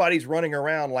everybody's running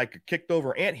around like a kicked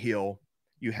over anthill,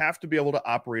 you have to be able to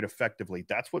operate effectively.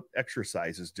 That's what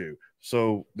exercises do.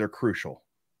 So they're crucial.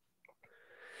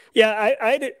 Yeah,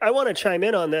 I want to chime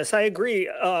in on this. I agree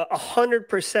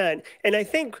 100%. And I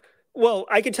think, well,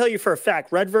 I can tell you for a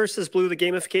fact, Red versus Blue, the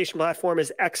gamification platform,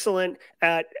 is excellent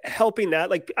at helping that.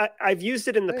 Like I've used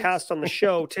it in the past on the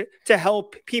show to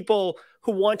help people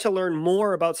who want to learn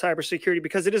more about cybersecurity,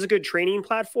 because it is a good training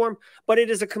platform, but it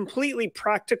is a completely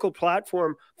practical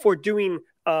platform for doing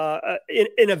an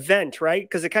event, right?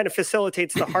 Because it kind of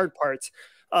facilitates the hard parts.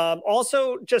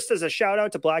 Also, just as a shout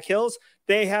out to Black Hills,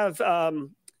 they have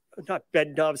not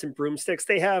bed knobs and broomsticks.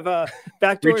 They have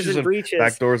backdoors and breaches.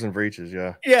 Backdoors and breaches,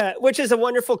 yeah. Yeah, which is a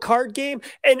wonderful card game.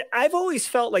 And I've always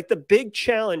felt like the big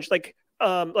challenge, like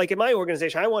in my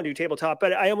organization, I want to do tabletop,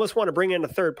 but I almost want to bring in a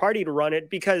third party to run it,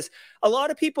 because a lot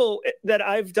of people that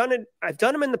I've done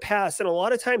them in the past. And a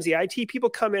lot of times the IT people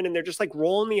come in and they're just like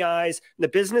rolling the eyes, and the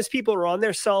business people are on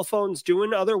their cell phones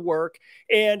doing other work.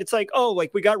 And it's like, oh,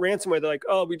 like we got ransomware. They're like,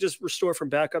 oh, we just restore from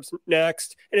backups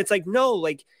next. And it's like, no,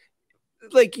 like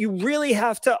you really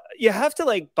have to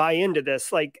like buy into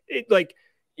this. One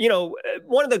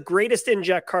of the greatest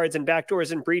inject cards in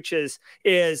backdoors and breaches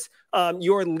is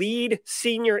your lead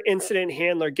senior incident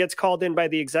handler gets called in by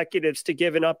the executives to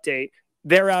give an update.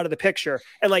 They're out of the picture.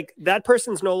 And like that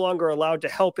person's no longer allowed to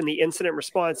help in the incident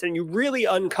response. And you really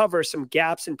uncover some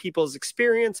gaps in people's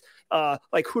experience,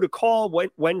 like who to call,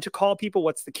 when to call people,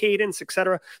 what's the cadence,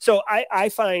 etc. So I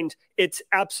find it's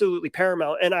absolutely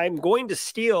paramount. And I'm going to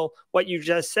steal what you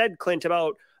just said, Clint,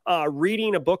 about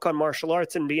reading a book on martial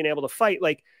arts and being able to fight.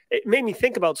 Like it made me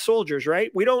think about soldiers,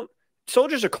 right?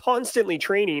 Soldiers are constantly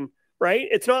training, right?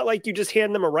 It's not like you just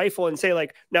hand them a rifle and say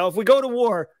like, now, if we go to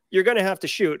war, you're going to have to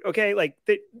shoot. Okay. Like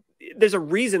there's a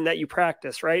reason that you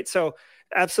practice, right? So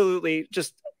absolutely,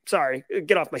 just sorry,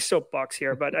 get off my soapbox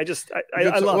here, but I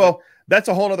love it. Well, that's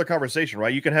a whole other conversation,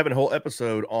 right? You can have a whole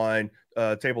episode on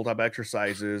tabletop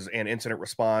exercises and incident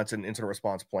response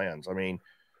plans. I mean,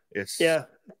 it's a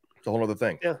whole other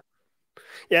thing.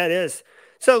 Yeah, it is.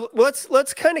 So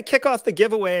let's kind of kick off the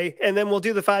giveaway, and then we'll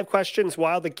do the 5 questions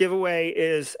while the giveaway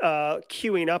is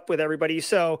queuing up with everybody.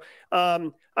 So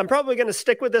I'm probably going to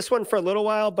stick with this one for a little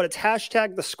while, but it's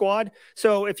 #TheSquad.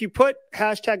 So if you put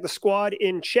 #TheSquad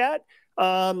in chat,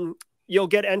 you'll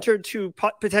get entered to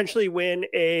potentially win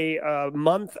a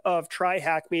month of Try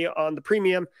Hack Me on the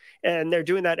premium. And they're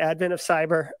doing that Advent of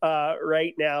Cyber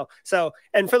right now. So,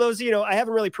 and for those, I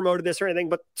haven't really promoted this or anything,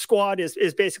 but Squad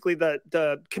is basically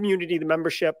the community, the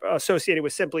membership associated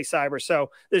with Simply Cyber.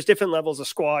 So there's different levels of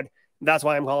Squad. That's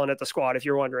why I'm calling it the Squad, if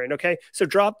you're wondering. Okay. So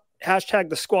drop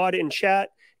 #TheSquad in chat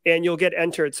and you'll get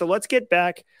entered. So let's get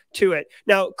back to it.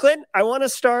 Now, Clint, I want to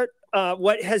start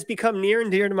what has become near and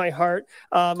dear to my heart,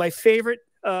 my favorite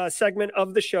segment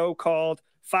of the show, called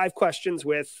 5 questions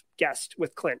with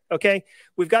Clint. Okay.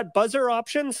 We've got buzzer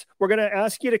options. We're going to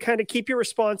ask you to kind of keep your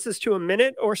responses to a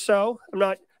minute or so. I'm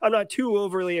not too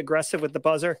overly aggressive with the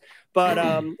buzzer, but,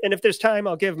 and if there's time,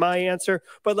 I'll give my answer,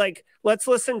 but like, let's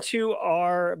listen to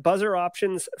our buzzer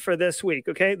options for this week.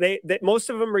 Okay. They most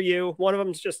of them are you. One of them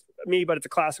is just me, but it's a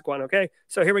classic one. Okay.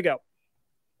 So here we go.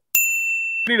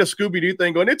 Need a Scooby-Doo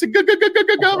thing going, it's a good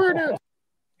governance.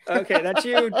 Okay, that's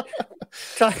you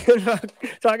talking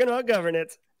about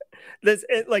governance.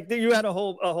 You had a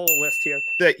whole list here.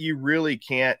 That you really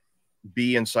can't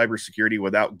be in cybersecurity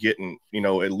without getting,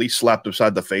 at least slapped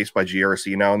upside the face by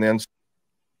GRC now and then.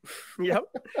 Yep.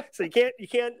 So you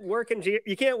can't work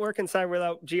you can't work inside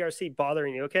without GRC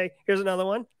bothering you. Okay. Here's another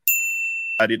one.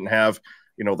 I didn't have,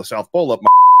 the South Pole up my.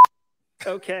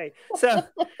 Okay. So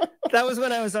that was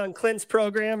when I was on Clint's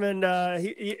program, and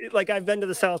like I've been to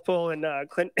the South Pole, and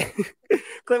Clint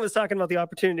Clint was talking about the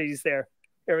opportunities there.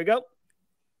 There we go.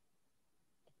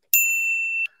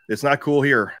 It's not cool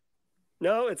here.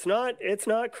 No, it's not. It's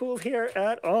not cool here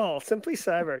at all. Simply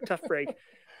Cyber, tough break.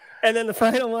 And then the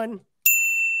final one.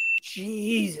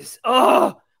 Jesus.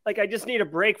 Oh, like I just need a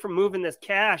break from moving this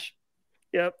cash.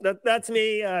 Yep, that's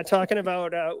me talking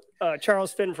about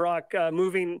Charles Finfrock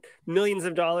moving millions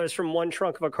of dollars from one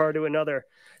trunk of a car to another.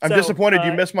 I'm disappointed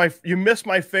you missed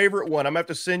my favorite one. I'm gonna have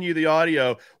to send you the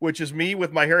audio, which is me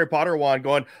with my Harry Potter wand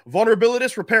going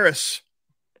vulnerabilitas repairis.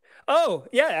 Oh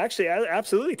yeah, actually, I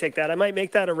absolutely take that. I might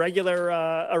make that a regular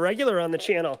on the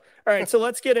channel. All right, so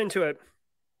let's get into it.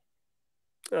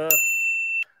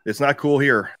 It's not cool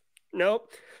here.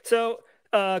 Nope. So.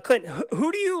 Clint, who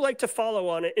do you like to follow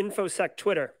on InfoSec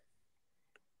Twitter?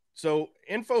 So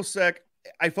InfoSec,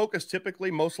 I focus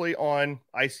typically mostly on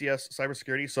ICS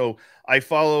cybersecurity. So I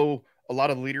follow a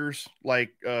lot of leaders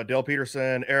like Dale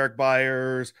Peterson, Eric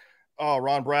Byers,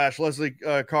 Ron Brash, Leslie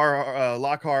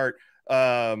Lockhart,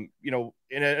 and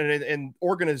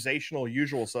organizational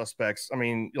usual suspects. I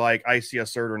mean, like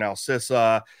ICS CERT or now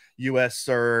CISA, US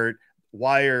CERT,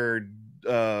 Wired,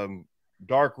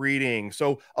 Dark Reading.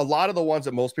 So a lot of the ones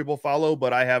that most people follow,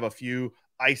 but I have a few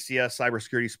ICS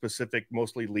cybersecurity specific,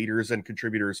 mostly leaders and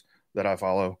contributors that I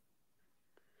follow.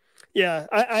 Yeah,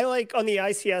 I like on the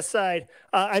ICS side.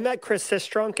 I met Chris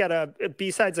Sistrunk at a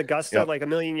B-Sides Augusta like a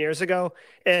million years ago,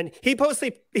 and he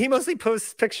mostly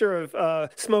posts picture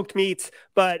of smoked meats.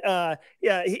 But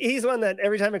yeah, he's one that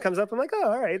every time it comes up, I'm like,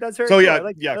 oh, all right, that's very. So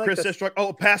cool. Chris Sistrunk.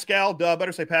 Oh, Pascal.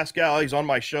 Better say Pascal. He's on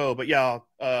my show. But yeah,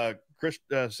 Chris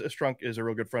Sistrunk is a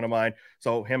real good friend of mine.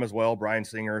 So him as well, Brian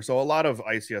Singer. So a lot of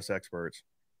ICS experts.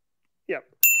 Yep.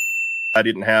 I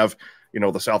didn't have,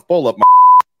 the South Pole up my.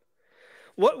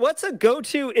 What's a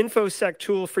go-to InfoSec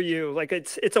tool for you? Like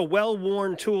it's a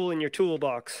well-worn tool in your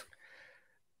toolbox.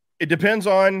 It depends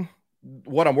on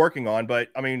what I'm working on, but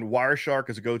I mean,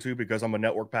 Wireshark is a go-to because I'm a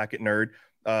network packet nerd.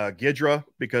 Ghidra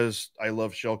because I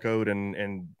love shellcode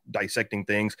and dissecting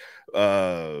things.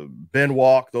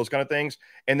 Binwalk, those kind of things.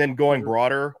 And then going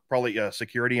broader, probably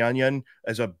Security Onion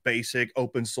as a basic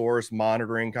open source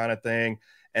monitoring kind of thing.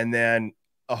 And then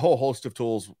a whole host of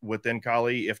tools within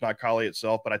Kali, if not Kali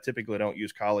itself, but I typically don't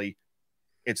use Kali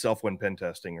itself when pen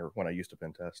testing or when I used to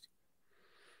pen test.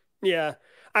 Yeah,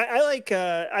 I like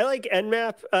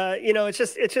Nmap.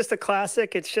 It's just a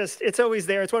classic. It's always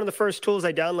there. It's one of the first tools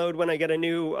I download when I get a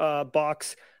new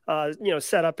box.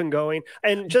 Set up and going.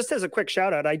 And just as a quick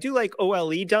shout out, I do like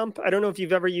OLE dump. I don't know if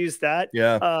you've ever used that.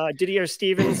 Yeah. Didier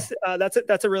Stevens.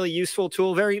 That's a really useful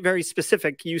tool. Very, very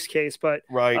specific use case, but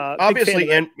right. Obviously,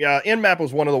 Nmap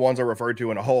was one of the ones I referred to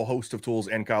in a whole host of tools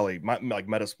in Kali, like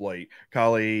Metasploit,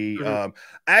 Kali.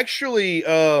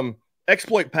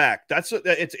 Exploit Pack.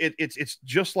 It's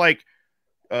just like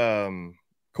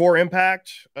Core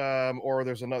Impact, or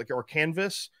there's another, or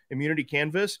Canvas, Immunity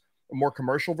Canvas, a more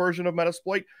commercial version of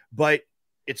Metasploit, but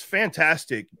it's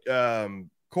fantastic.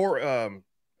 Core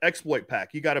Exploit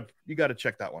Pack. You gotta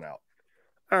check that one out.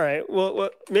 All right.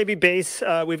 Well, maybe Base.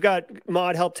 We've got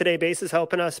mod help today. Base is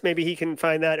helping us. Maybe he can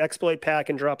find that exploit pack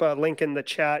and drop a link in the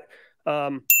chat.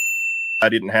 I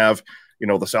didn't have,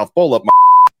 the South Pole up my.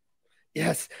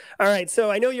 Yes. All right.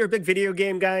 So I know you're a big video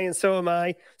game guy, and so am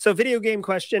I. So video game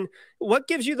question: what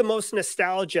gives you the most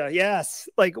nostalgia? Yes.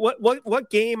 Like what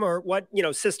game or what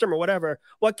system or whatever?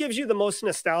 What gives you the most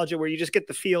nostalgia where you just get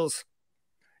the feels?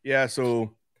 Yeah.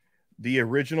 So the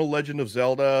original Legend of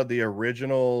Zelda, the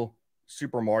original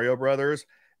Super Mario Brothers,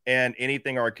 and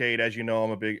anything arcade. As you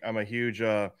know, I'm a huge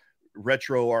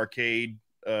retro arcade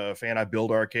fan. I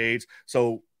build arcades.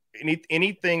 So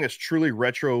anything that's truly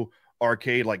retro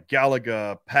arcade, like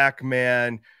Galaga,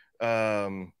 Pac-Man,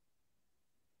 Gradius,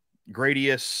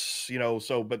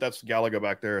 but that's Galaga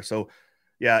back there. So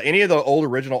yeah, any of the old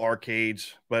original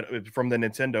arcades, but from the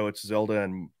Nintendo, it's Zelda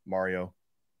and Mario.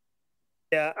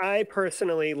 Yeah, I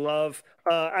personally love,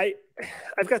 I've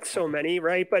got so many,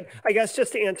 right? But I guess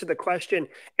just to answer the question,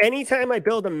 anytime I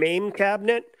build a MAME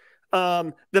cabinet,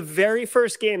 the very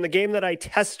first game, the game that I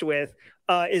test with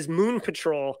is Moon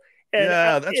Patrol. And,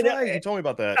 yeah, that's right. You told me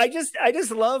about that. I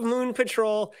just love Moon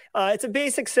Patrol. It's a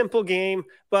basic, simple game,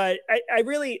 but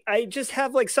I just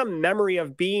have like some memory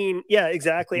of being, yeah,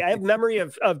 exactly. I have memory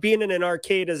of being in an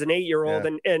arcade as an 8-year-old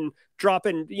and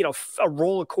dropping, a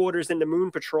roll of quarters into Moon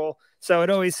Patrol. So it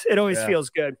always feels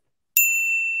good.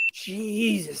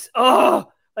 Jesus.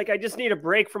 Oh, Like, I just need a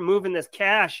break from moving this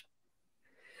cash.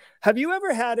 Have you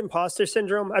ever had imposter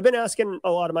syndrome? I've been asking a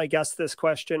lot of my guests this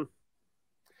question.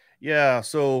 Yeah.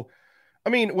 So, I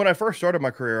mean, when I first started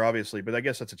my career, obviously, but I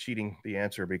guess that's the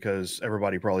answer because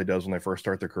everybody probably does when they first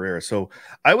start their career. So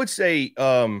I would say,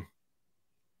 any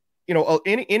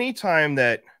time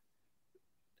that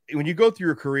when you go through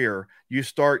your career, you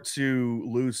start to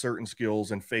lose certain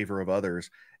skills in favor of others.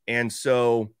 And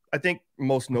so I think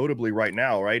most notably right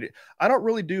now, right, I don't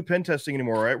really do pen testing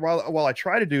anymore, right? While I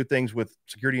try to do things with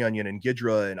Security Onion and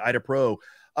Gidra and IDA Pro,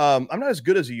 I'm not as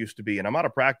good as I used to be, and I'm out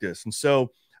of practice. And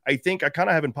so I think I kind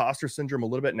of have imposter syndrome a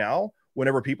little bit now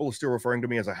whenever people are still referring to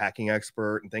me as a hacking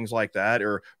expert and things like that,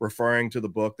 or referring to the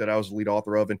book that I was the lead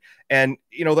author of. And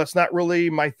that's not really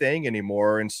my thing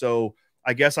anymore. And so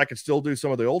I guess I could still do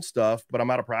some of the old stuff, but I'm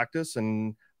out of practice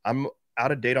and I'm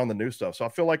out of date on the new stuff. So I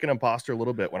feel like an imposter a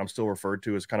little bit when I'm still referred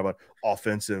to as kind of an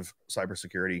offensive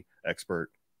cybersecurity expert.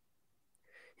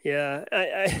 Yeah,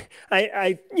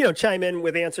 I chime in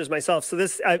with answers myself. So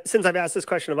since I've asked this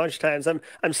question a bunch of times,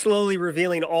 I'm slowly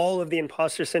revealing all of the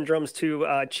imposter syndromes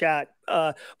to chat.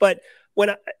 But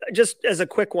just as a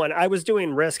quick one, I was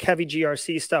doing risk heavy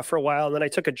GRC stuff for a while, and then I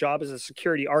took a job as a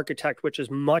security architect, which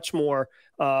is much more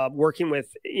working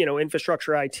with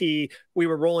infrastructure IT. We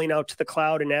were rolling out to the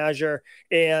cloud in Azure,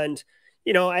 and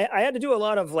I had to do a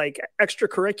lot of like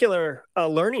extracurricular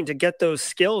learning to get those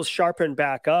skills sharpened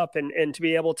back up and to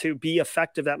be able to be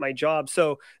effective at my job.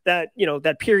 So that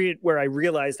period where I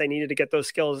realized I needed to get those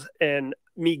skills, and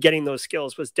me getting those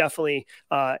skills was definitely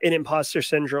an imposter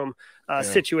syndrome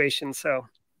situation. So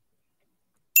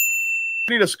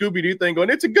I need a Scooby-Doo thing going,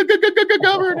 it's a good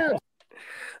governance.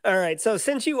 All right. So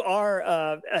since you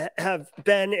have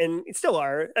been and still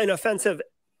are an offensive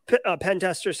pen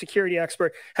tester, security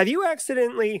expert, have you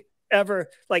accidentally ever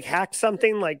like hacked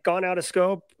something, like gone out of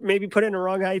scope, maybe put in a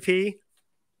wrong IP?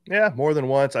 Yeah, more than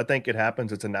once. I think it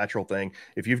happens. It's a natural thing.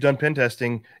 If you've done pen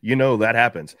testing, that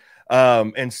happens.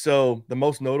 And so the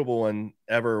most notable one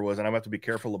ever was, and I'm going to have to be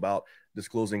careful about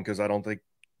disclosing because I don't think,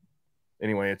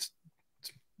 anyway, it's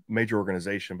a major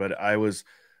organization, but I was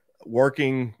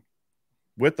working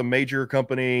with a major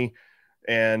company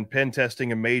and pen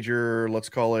testing a major, let's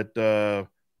call it, I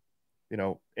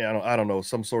don't know,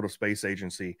 some sort of space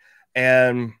agency.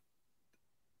 And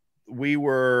we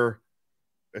were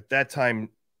at that time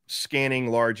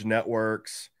scanning large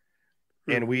networks,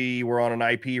 and we were on an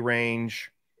IP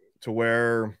range to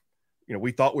where,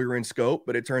 we thought we were in scope,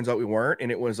 but it turns out we weren't.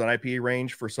 And it was an IP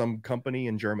range for some company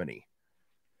in Germany.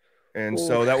 And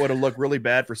so that would have looked really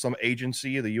bad for some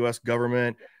agency of the US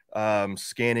government,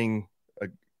 scanning a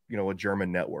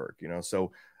German network,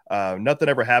 so nothing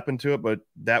ever happened to it, but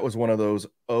that was one of those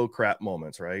oh crap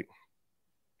moments, right?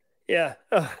 Yeah.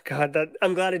 Oh God,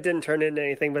 I'm glad it didn't turn into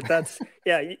anything, but that's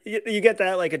you get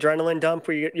that like adrenaline dump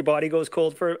where your body goes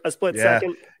cold for a split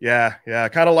second. Yeah.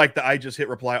 Kind of like the I just hit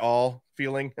reply all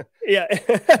feeling. Yeah.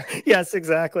 Yes,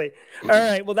 exactly. All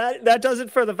right. Well, that does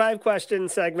it for the 5-question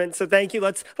segment. So thank you.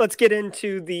 Let's get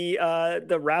into the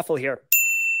raffle here.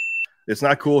 It's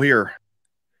not cool here.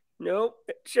 Nope,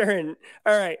 Sharon.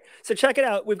 All right. So check it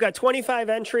out. We've got 25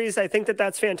 entries. I think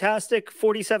that's fantastic.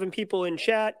 47 people in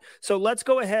chat. So let's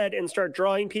go ahead and start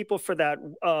drawing people for that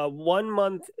 1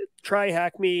 month Try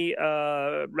Hack Me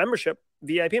membership,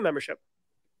 VIP membership.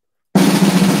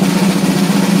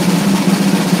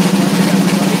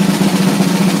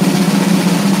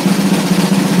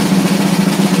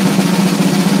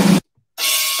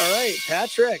 All right,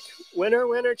 Patrick.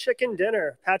 Winner, chicken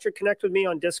dinner. Patrick, connect with me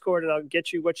on Discord and I'll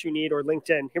get you what you need, or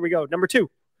LinkedIn. Here we go. Number 2.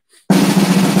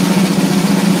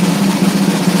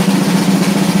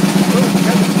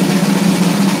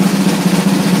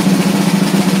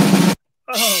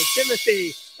 Oh,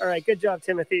 Timothy. All right, good job,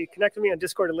 Timothy. Connect with me on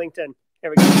Discord and LinkedIn. Here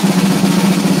we go.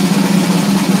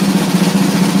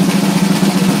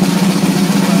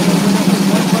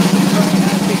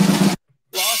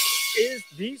 Lost is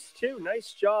these two.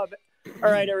 Nice job.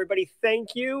 All right, everybody.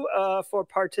 Thank you for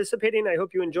participating. I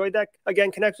hope you enjoyed that.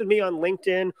 Again, connect with me on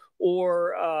LinkedIn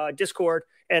or Discord,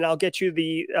 and I'll get you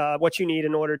the what you need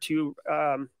in order to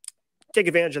take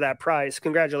advantage of that prize.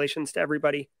 Congratulations to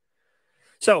everybody.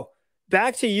 So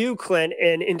back to you, Clint,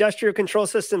 and industrial control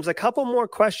systems. A couple more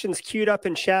questions queued up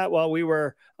in chat while we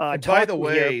were talking. By the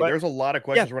way, there's a lot of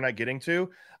questions we're not getting to.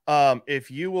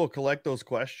 If you will collect those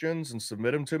questions and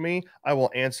submit them to me, I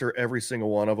will answer every single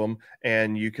one of them,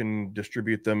 and you can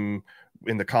distribute them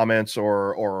in the comments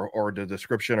or the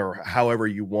description or however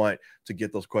you want to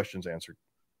get those questions answered.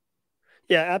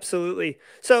 Yeah, absolutely.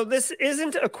 So this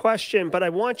isn't a question, but I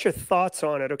want your thoughts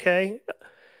on it. Okay.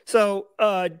 So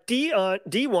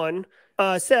D1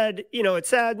 said, it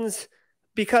saddens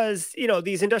because,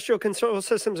 these industrial control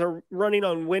systems are running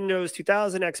on Windows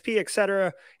 2000, XP, et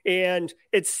cetera. And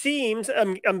it seems,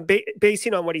 I'm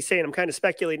basing on what he's saying, I'm kind of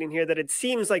speculating here, that it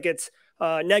seems like it's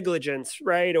negligence,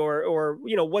 right? Or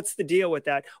what's the deal with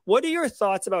that? What are your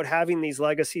thoughts about having these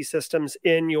legacy systems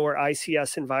in your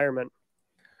ICS environment?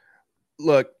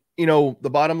 Look, the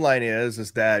bottom line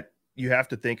is that you have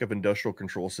to think of industrial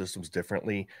control systems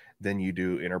differently than you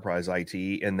do enterprise IT,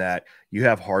 in that you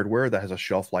have hardware that has a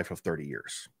shelf life of 30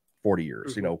 years, 40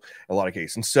 years, a lot of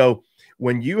cases. And so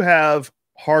when you have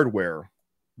hardware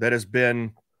that has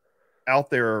been out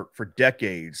there for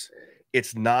decades,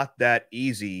 it's not that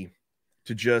easy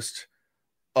to just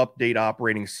update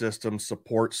operating systems,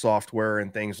 support software,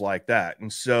 and things like that.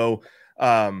 And so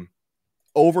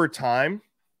over time,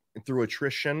 through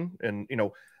attrition, and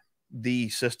the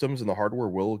systems and the hardware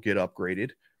will get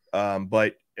upgraded.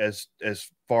 But as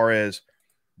far as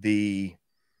these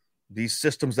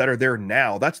systems that are there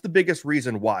now, that's the biggest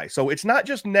reason why. So it's not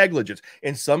just negligence.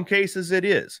 In some cases it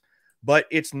is, but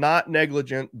it's not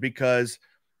negligent because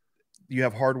you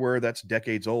have hardware that's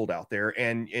decades old out there,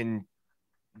 and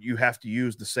you have to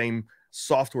use the same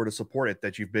software to support it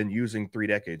that you've been using 3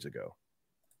 decades ago.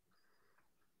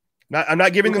 I'm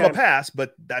not giving them a pass,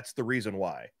 but that's the reason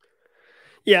why.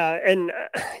 Yeah. And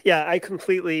I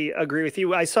completely agree with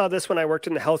you. I saw this when I worked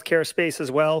in the healthcare space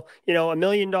as well. $1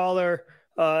 million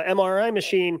MRI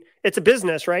machine, it's a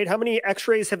business, right? How many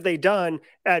x-rays have they done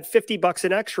at $50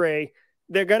 an x-ray?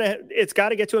 It's got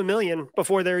to get to $1 million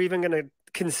before they're even going to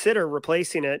consider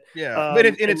replacing it. Yeah. But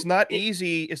it's not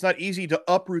easy. It's not easy to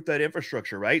uproot that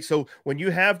infrastructure, right? So when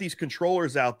you have these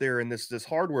controllers out there and this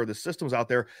hardware, the systems out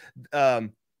there,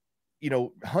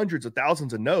 hundreds of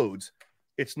thousands of nodes,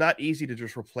 it's not easy to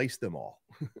just replace them all.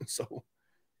 So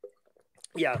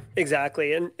yeah,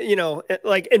 exactly. And,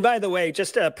 and by the way,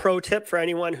 just a pro tip for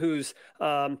anyone who's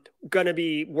going to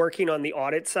be working on the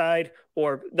audit side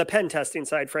or the pen testing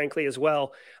side, frankly, as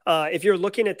well. If you're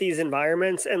looking at these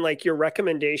environments and your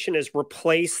recommendation is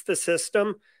replace the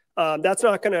system, you're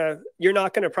not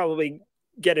going to probably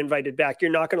get invited back.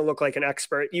 You're not going to look like an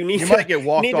expert. You might get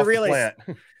walked off the plant.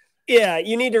 Yeah,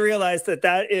 you need to realize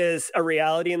that is a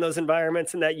reality in those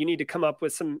environments, and that you need to come up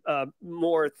with some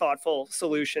more thoughtful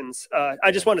solutions.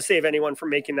 I just want to save anyone from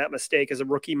making that mistake as a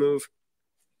rookie move.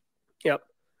 Yep.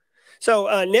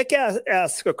 So Nick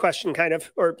asked a question,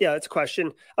 it's a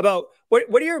question about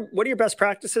what are your best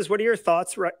practices? What are your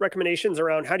thoughts, recommendations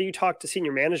around how do you talk to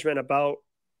senior management about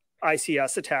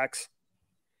ICS attacks?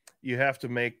 You have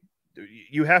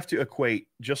to equate,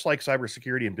 just like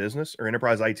cybersecurity in business or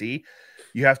enterprise IT,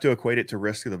 you have to equate it to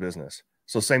risk of the business.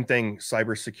 So same thing,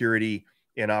 cybersecurity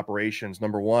in operations.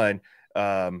 Number one,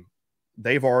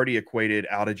 they've already equated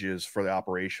outages for the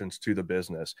operations to the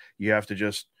business. You have to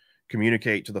just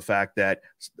communicate to the fact that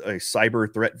a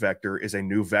cyber threat vector is a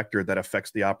new vector that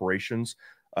affects the operations,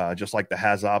 just like the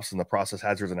HazOps and the process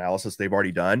hazards analysis they've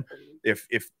already done. If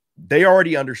they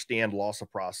already understand loss of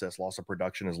process, loss of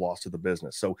production is loss to the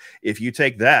business. So if you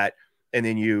take that and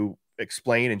then you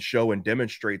explain and show and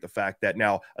demonstrate the fact that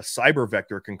now a cyber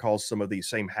vector can cause some of these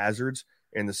same hazards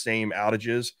and the same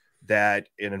outages that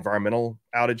an environmental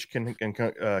outage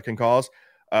can cause,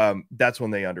 that's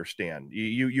when they understand.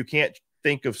 You can't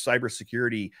think of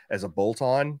cybersecurity as a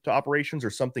bolt-on to operations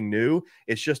or something new.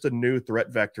 It's just a new threat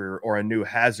vector or a new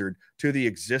hazard to the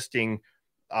existing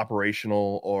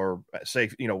operational or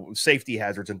safety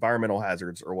hazards, environmental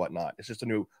hazards, or whatnot. It's just a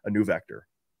new vector.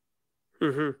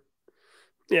 Mm-hmm.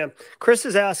 Yeah. Chris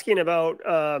is asking about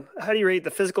how do you rate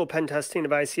the physical pen testing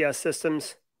of ICS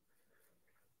systems?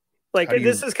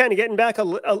 This is kind of getting back.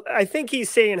 I think he's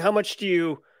saying how much do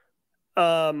you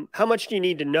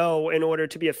need to know in order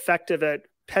to be effective at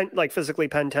physically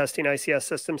pen testing ICS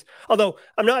systems? Although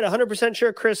I'm not 100%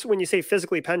 sure, Chris, when you say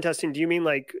physically pen testing, do you mean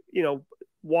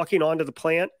walking onto the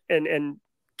plant and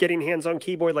getting hands on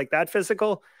keyboard like that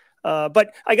physical?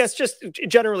 But I guess just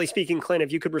generally speaking, Clint,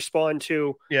 if you could respond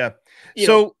to. Yeah.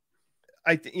 So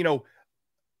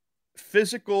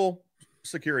physical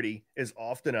security is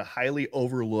often a highly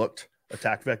overlooked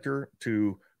attack vector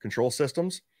to control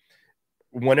systems.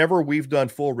 Whenever we've done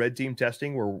full red team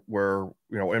testing or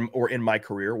in my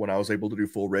career, when I was able to do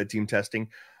full red team testing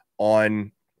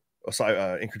on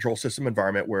in control system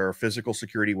environment where physical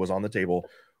security was on the table,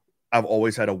 I've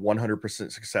always had a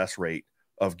 100% success rate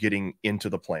of getting into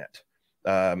the plant.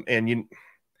 That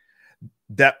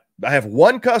I have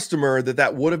one customer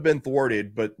that would have been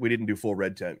thwarted, but we didn't do full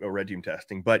red team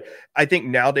testing. But I think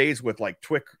nowadays with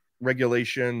TWIC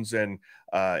regulations and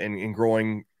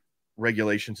growing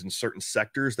regulations in certain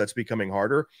sectors, that's becoming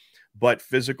harder. But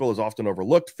physical is often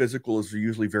overlooked. Physical is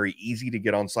usually very easy to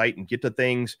get on site and get to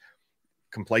things.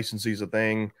 complacency is a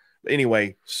thing.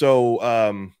 Anyway,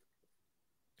 so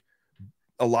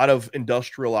a lot of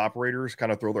industrial operators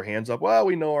kind of throw their hands up. Well,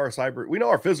 we know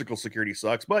our physical security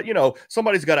sucks, but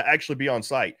somebody's got to actually be on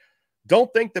site.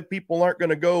 Don't think that people aren't going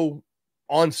to go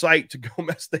on site to go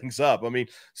mess things up. I mean,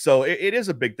 so it is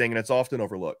a big thing, and it's often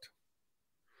overlooked.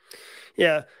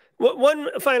 Yeah.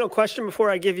 One final question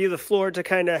before I give you the floor to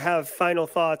kind of have final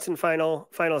thoughts and final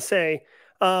say.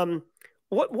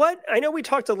 What I know we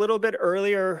talked a little bit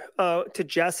earlier to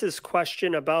Jess's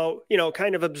question about,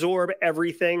 kind of absorb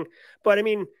everything. But I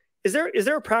mean, is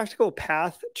there a practical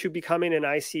path to becoming an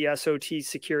ICS OT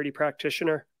security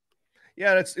practitioner?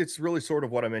 Yeah, it's really sort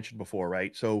of what I mentioned before,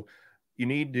 right? So you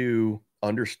need to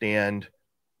understand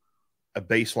a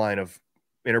baseline of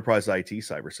enterprise IT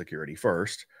cybersecurity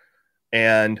first.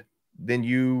 And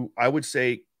then I would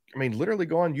say, literally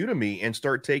go on Udemy and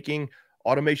start taking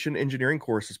automation engineering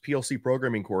courses, PLC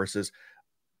programming courses,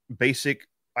 basic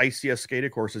ICS SCADA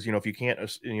courses. If you can't,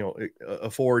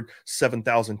 afford $7,000,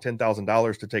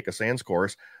 $10,000 to take a SANS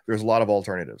course, there's a lot of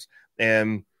alternatives.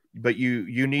 But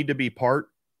you need to be part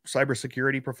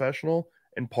cybersecurity professional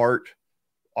and part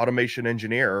automation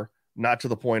engineer, not to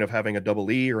the point of having a double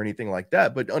E or anything like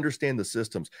that, but understand the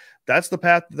systems. That's the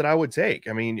path that I would take.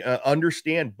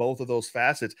 Understand both of those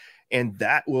facets, and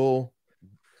that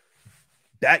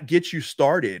gets you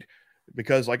started,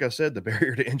 because like I said, the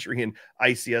barrier to entry in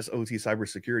ICS OT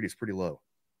cybersecurity is pretty low.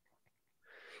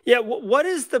 Yeah. What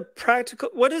is the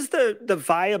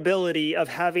viability of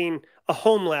having a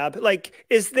home lab? Like,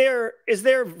 is there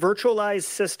virtualized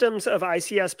systems of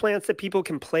ICS plants that people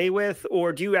can play with,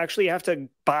 or do you actually have to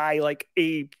buy like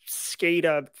a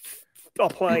SCADA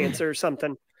appliance or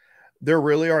something? There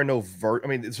really are no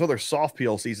so there's soft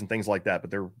PLCs and things like that, but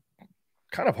they're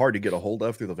kind of hard to get a hold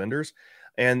of through the vendors.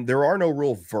 And there are no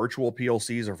real virtual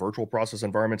PLCs or virtual process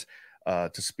environments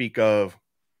to speak of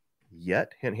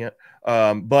yet. Hint, hint.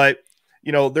 But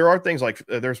there are things like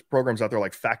there's programs out there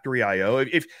like Factory IO.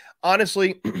 If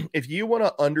honestly, if you want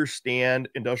to understand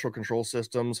industrial control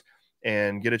systems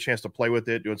and get a chance to play with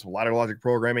it, doing some ladder logic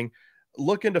programming,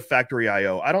 look into Factory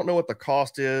IO. I don't know what the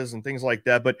cost is and things like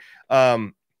that, but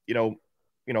sorry,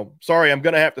 I'm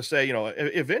going to have to say,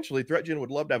 eventually ThreatGen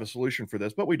would love to have a solution for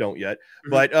this, but we don't yet.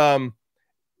 Mm-hmm. But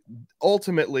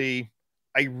ultimately,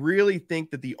 I really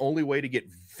think that the only way to get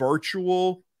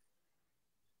virtual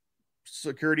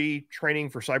security training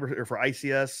for cyber or for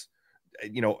ICS,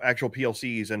 actual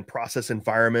PLCs and process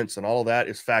environments and all of that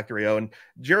is Factory IO. And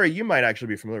Jerry, you might actually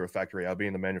be familiar with Factory IO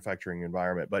being the manufacturing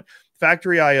environment, but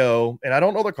Factory IO, and I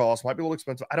don't know the cost, might be a little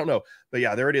expensive. I don't know, but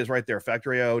yeah, there it is right there.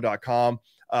 FactoryIO.com.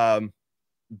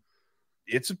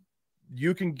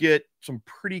 You can get some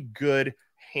pretty good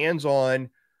hands-on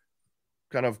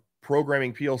kind of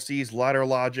programming PLCs, ladder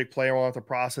logic, play around with the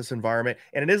process environment,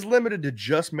 and it is limited to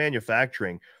just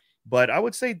manufacturing. But I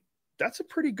would say that's a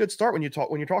pretty good start when you're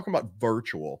talking about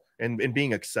virtual and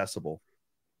being accessible.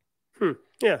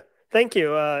 Yeah, thank you.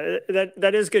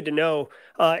 That is good to know,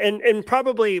 and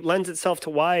probably lends itself to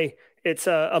why it's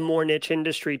a more niche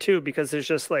industry too, because there's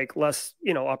just like less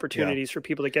opportunities for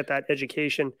people to get that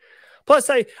education. Plus,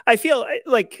 I feel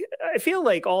like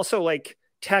also like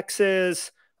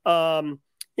Texas,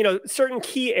 certain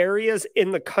key areas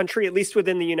in the country, at least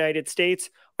within the United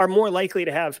States, are more likely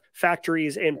to have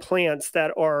factories and plants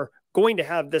that are going to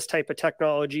have this type of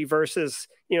technology versus,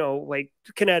 like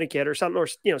Connecticut or something, or,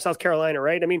 South Carolina,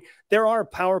 right? I mean, there are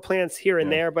power plants here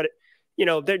and there, but,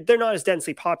 they're not as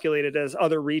densely populated as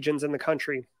other regions in the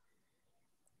country.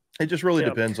 It just really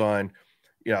depends on,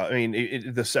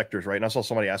 the sectors, right? And I saw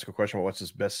somebody ask a question about what's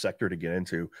this best sector to get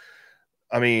into.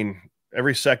 I mean,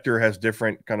 every sector has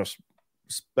different kind of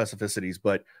specificities,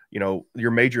 but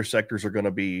your major sectors are going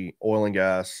to be oil and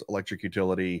gas, electric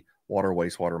utility, water,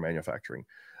 wastewater, manufacturing.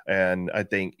 And I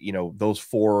think those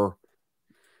four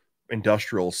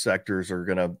industrial sectors are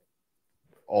going to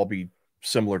all be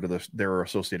similar to their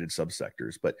associated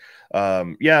subsectors. But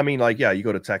you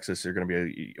go to Texas, you're going to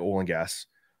be oil and gas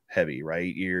heavy,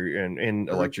 right? You're in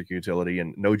electric utility,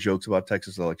 and no jokes about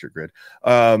Texas electric grid.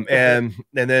 And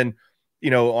then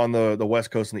on the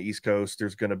West Coast and the East Coast,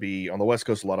 there's going to be on the West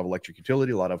Coast a lot of electric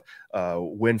utility, a lot of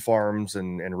wind farms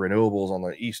and renewables. On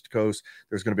the East Coast,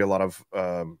 there's going to be a lot of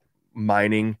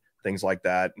mining, things like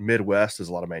that. Midwest is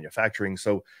a lot of manufacturing.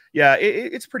 So yeah,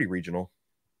 it's pretty regional.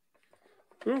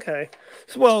 Okay.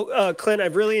 Well, Clint,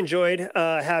 I've really enjoyed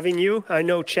having you. I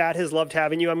know Chad has loved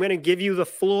having you. I'm going to give you the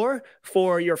floor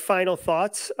for your final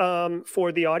thoughts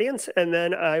for the audience, and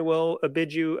then I will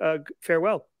bid you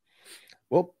farewell.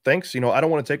 Well, thanks. I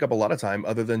don't want to take up a lot of time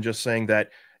other than just saying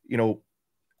that,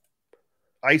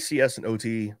 ICS and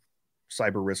OT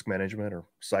cyber risk management or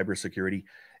cybersecurity,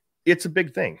 it's a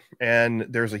big thing. And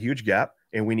there's a huge gap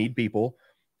and we need people.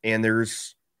 And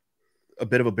there's a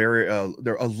bit of a barrier,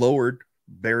 a lowered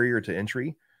barrier to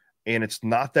entry. And it's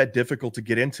not that difficult to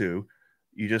get into.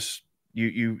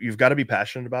 You've got to be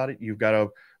passionate about it. You've got to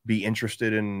be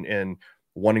interested in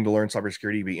wanting to learn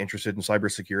cybersecurity, be interested in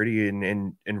cybersecurity,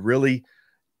 and really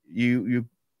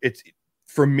it's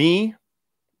for me,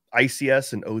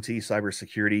 ICS and OT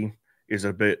cybersecurity is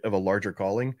a bit of a larger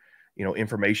calling.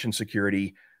 Information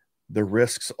security, the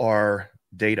risks are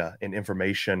data and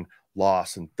information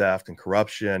loss and theft and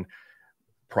corruption,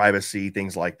 privacy,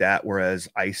 things like that. Whereas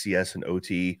ICS and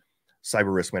OT,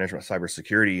 cyber risk management,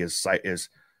 cybersecurity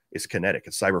is kinetic.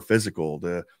 It's cyber physical.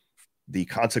 The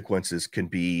consequences can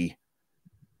be,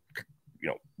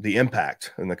 the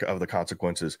impact of the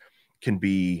consequences can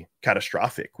be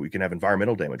catastrophic. We can have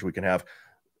environmental damage. We can have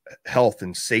health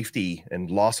and safety and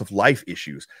loss of life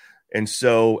issues. And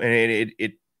so,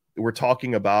 we're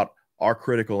talking about our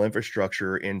critical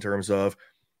infrastructure in terms of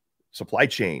supply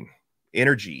chain,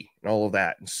 energy, and all of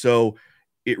that. And so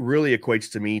it really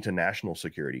equates to me to national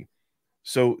security.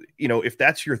 So, if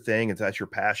that's your thing, if that's your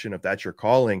passion, if that's your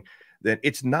calling, then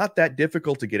it's not that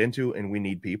difficult to get into, and we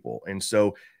need people. And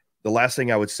so the last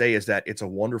thing I would say is that it's a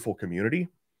wonderful community.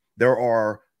 There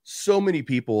are so many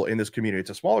people in this community.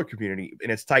 It's a smaller community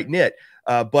and it's tight knit,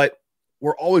 but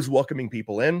we're always welcoming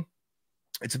people in.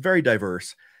 It's very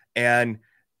diverse and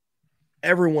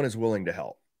everyone is willing to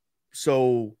help.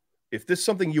 So if this is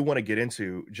something you want to get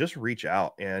into, just reach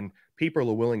out and people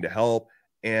are willing to help.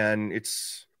 And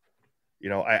it's,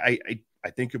 I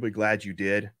think you'll be glad you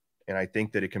did. And I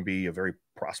think that it can be a very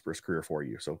prosperous career for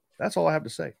you. So that's all I have to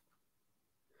say.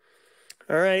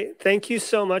 All right. Thank you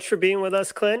so much for being with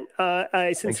us, Clint.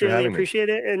 I sincerely appreciate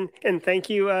it. And thank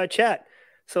you, chat.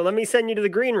 So let me send you to the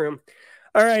green room.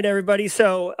 All right, everybody.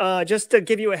 So just to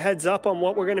give you a heads up on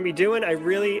what we're going to be doing, I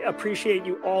really appreciate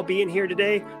you all being here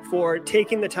today, for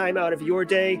taking the time out of your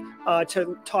day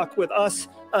to talk with us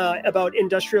about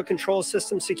industrial control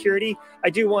system security. I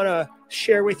do want to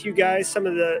share with you guys some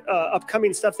of the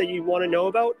upcoming stuff that you want to know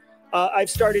about. I've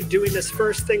started doing this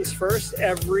first things first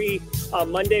every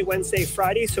Monday, Wednesday,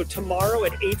 Friday. So tomorrow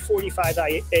at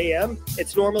 8:45 a.m.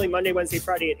 It's normally Monday, Wednesday,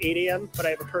 Friday at 8 a.m., but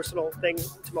I have a personal thing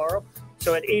tomorrow.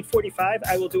 So at 8:45,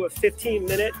 I will do a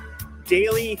 15-minute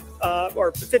daily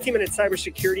or 15-minute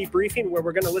cybersecurity briefing where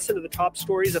we're going to listen to the top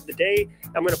stories of the day.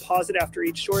 I'm going to pause it after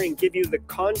each story and give you the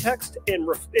context and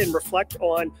reflect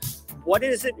on what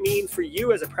does it mean for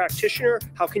you as a practitioner?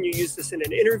 How can you use this in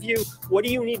an interview? What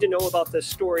do you need to know about this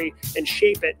story and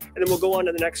shape it? And then we'll go on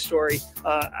to the next story.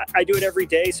 I do it every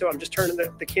day, so I'm just turning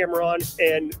the camera on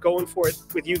and going for it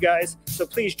with you guys. So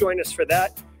please join us for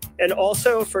that. And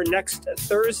also for next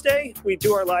Thursday, we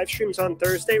do our live streams on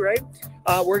Thursday, right?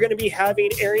 We're going to be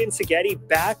having Arian Seghetti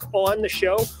back on the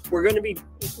show. We're going to be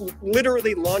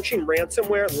literally launching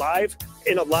ransomware live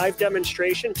in a live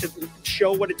demonstration to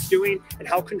show what it's doing and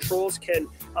how controls can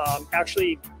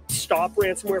actually stop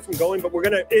ransomware from going. But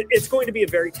it's going to be a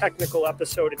very technical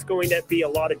episode. It's going to be a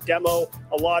lot of demo,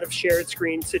 a lot of shared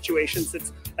screen situations.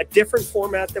 It's a different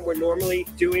format than we're normally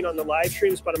doing on the live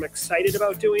streams, but I'm excited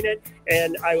about doing it.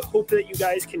 And I hope that you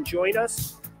guys can join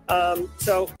us.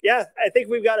 So yeah, I think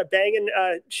we've got a banging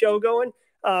show going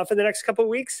for the next couple of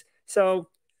weeks. So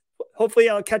hopefully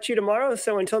I'll catch you tomorrow.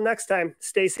 So until next time,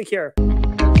 stay secure.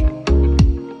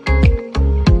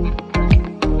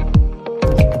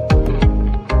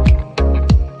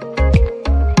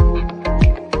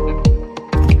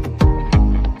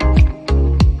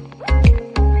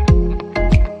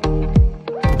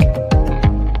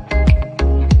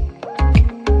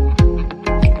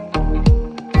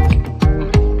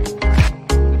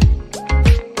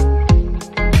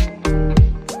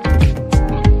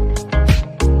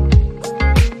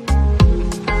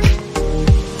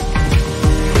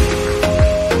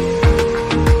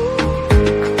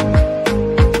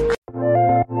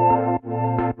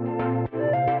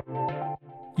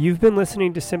 You've been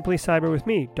listening to Simply Cyber with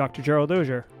me, Dr. Gerald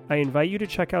Auger. I invite you to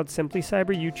check out Simply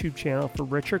Cyber YouTube channel for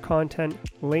richer content,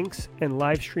 links, and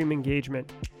live stream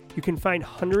engagement. You can find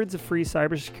hundreds of free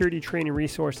cybersecurity training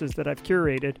resources that I've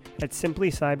curated at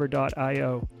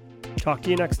simplycyber.io. Talk to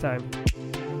you next time.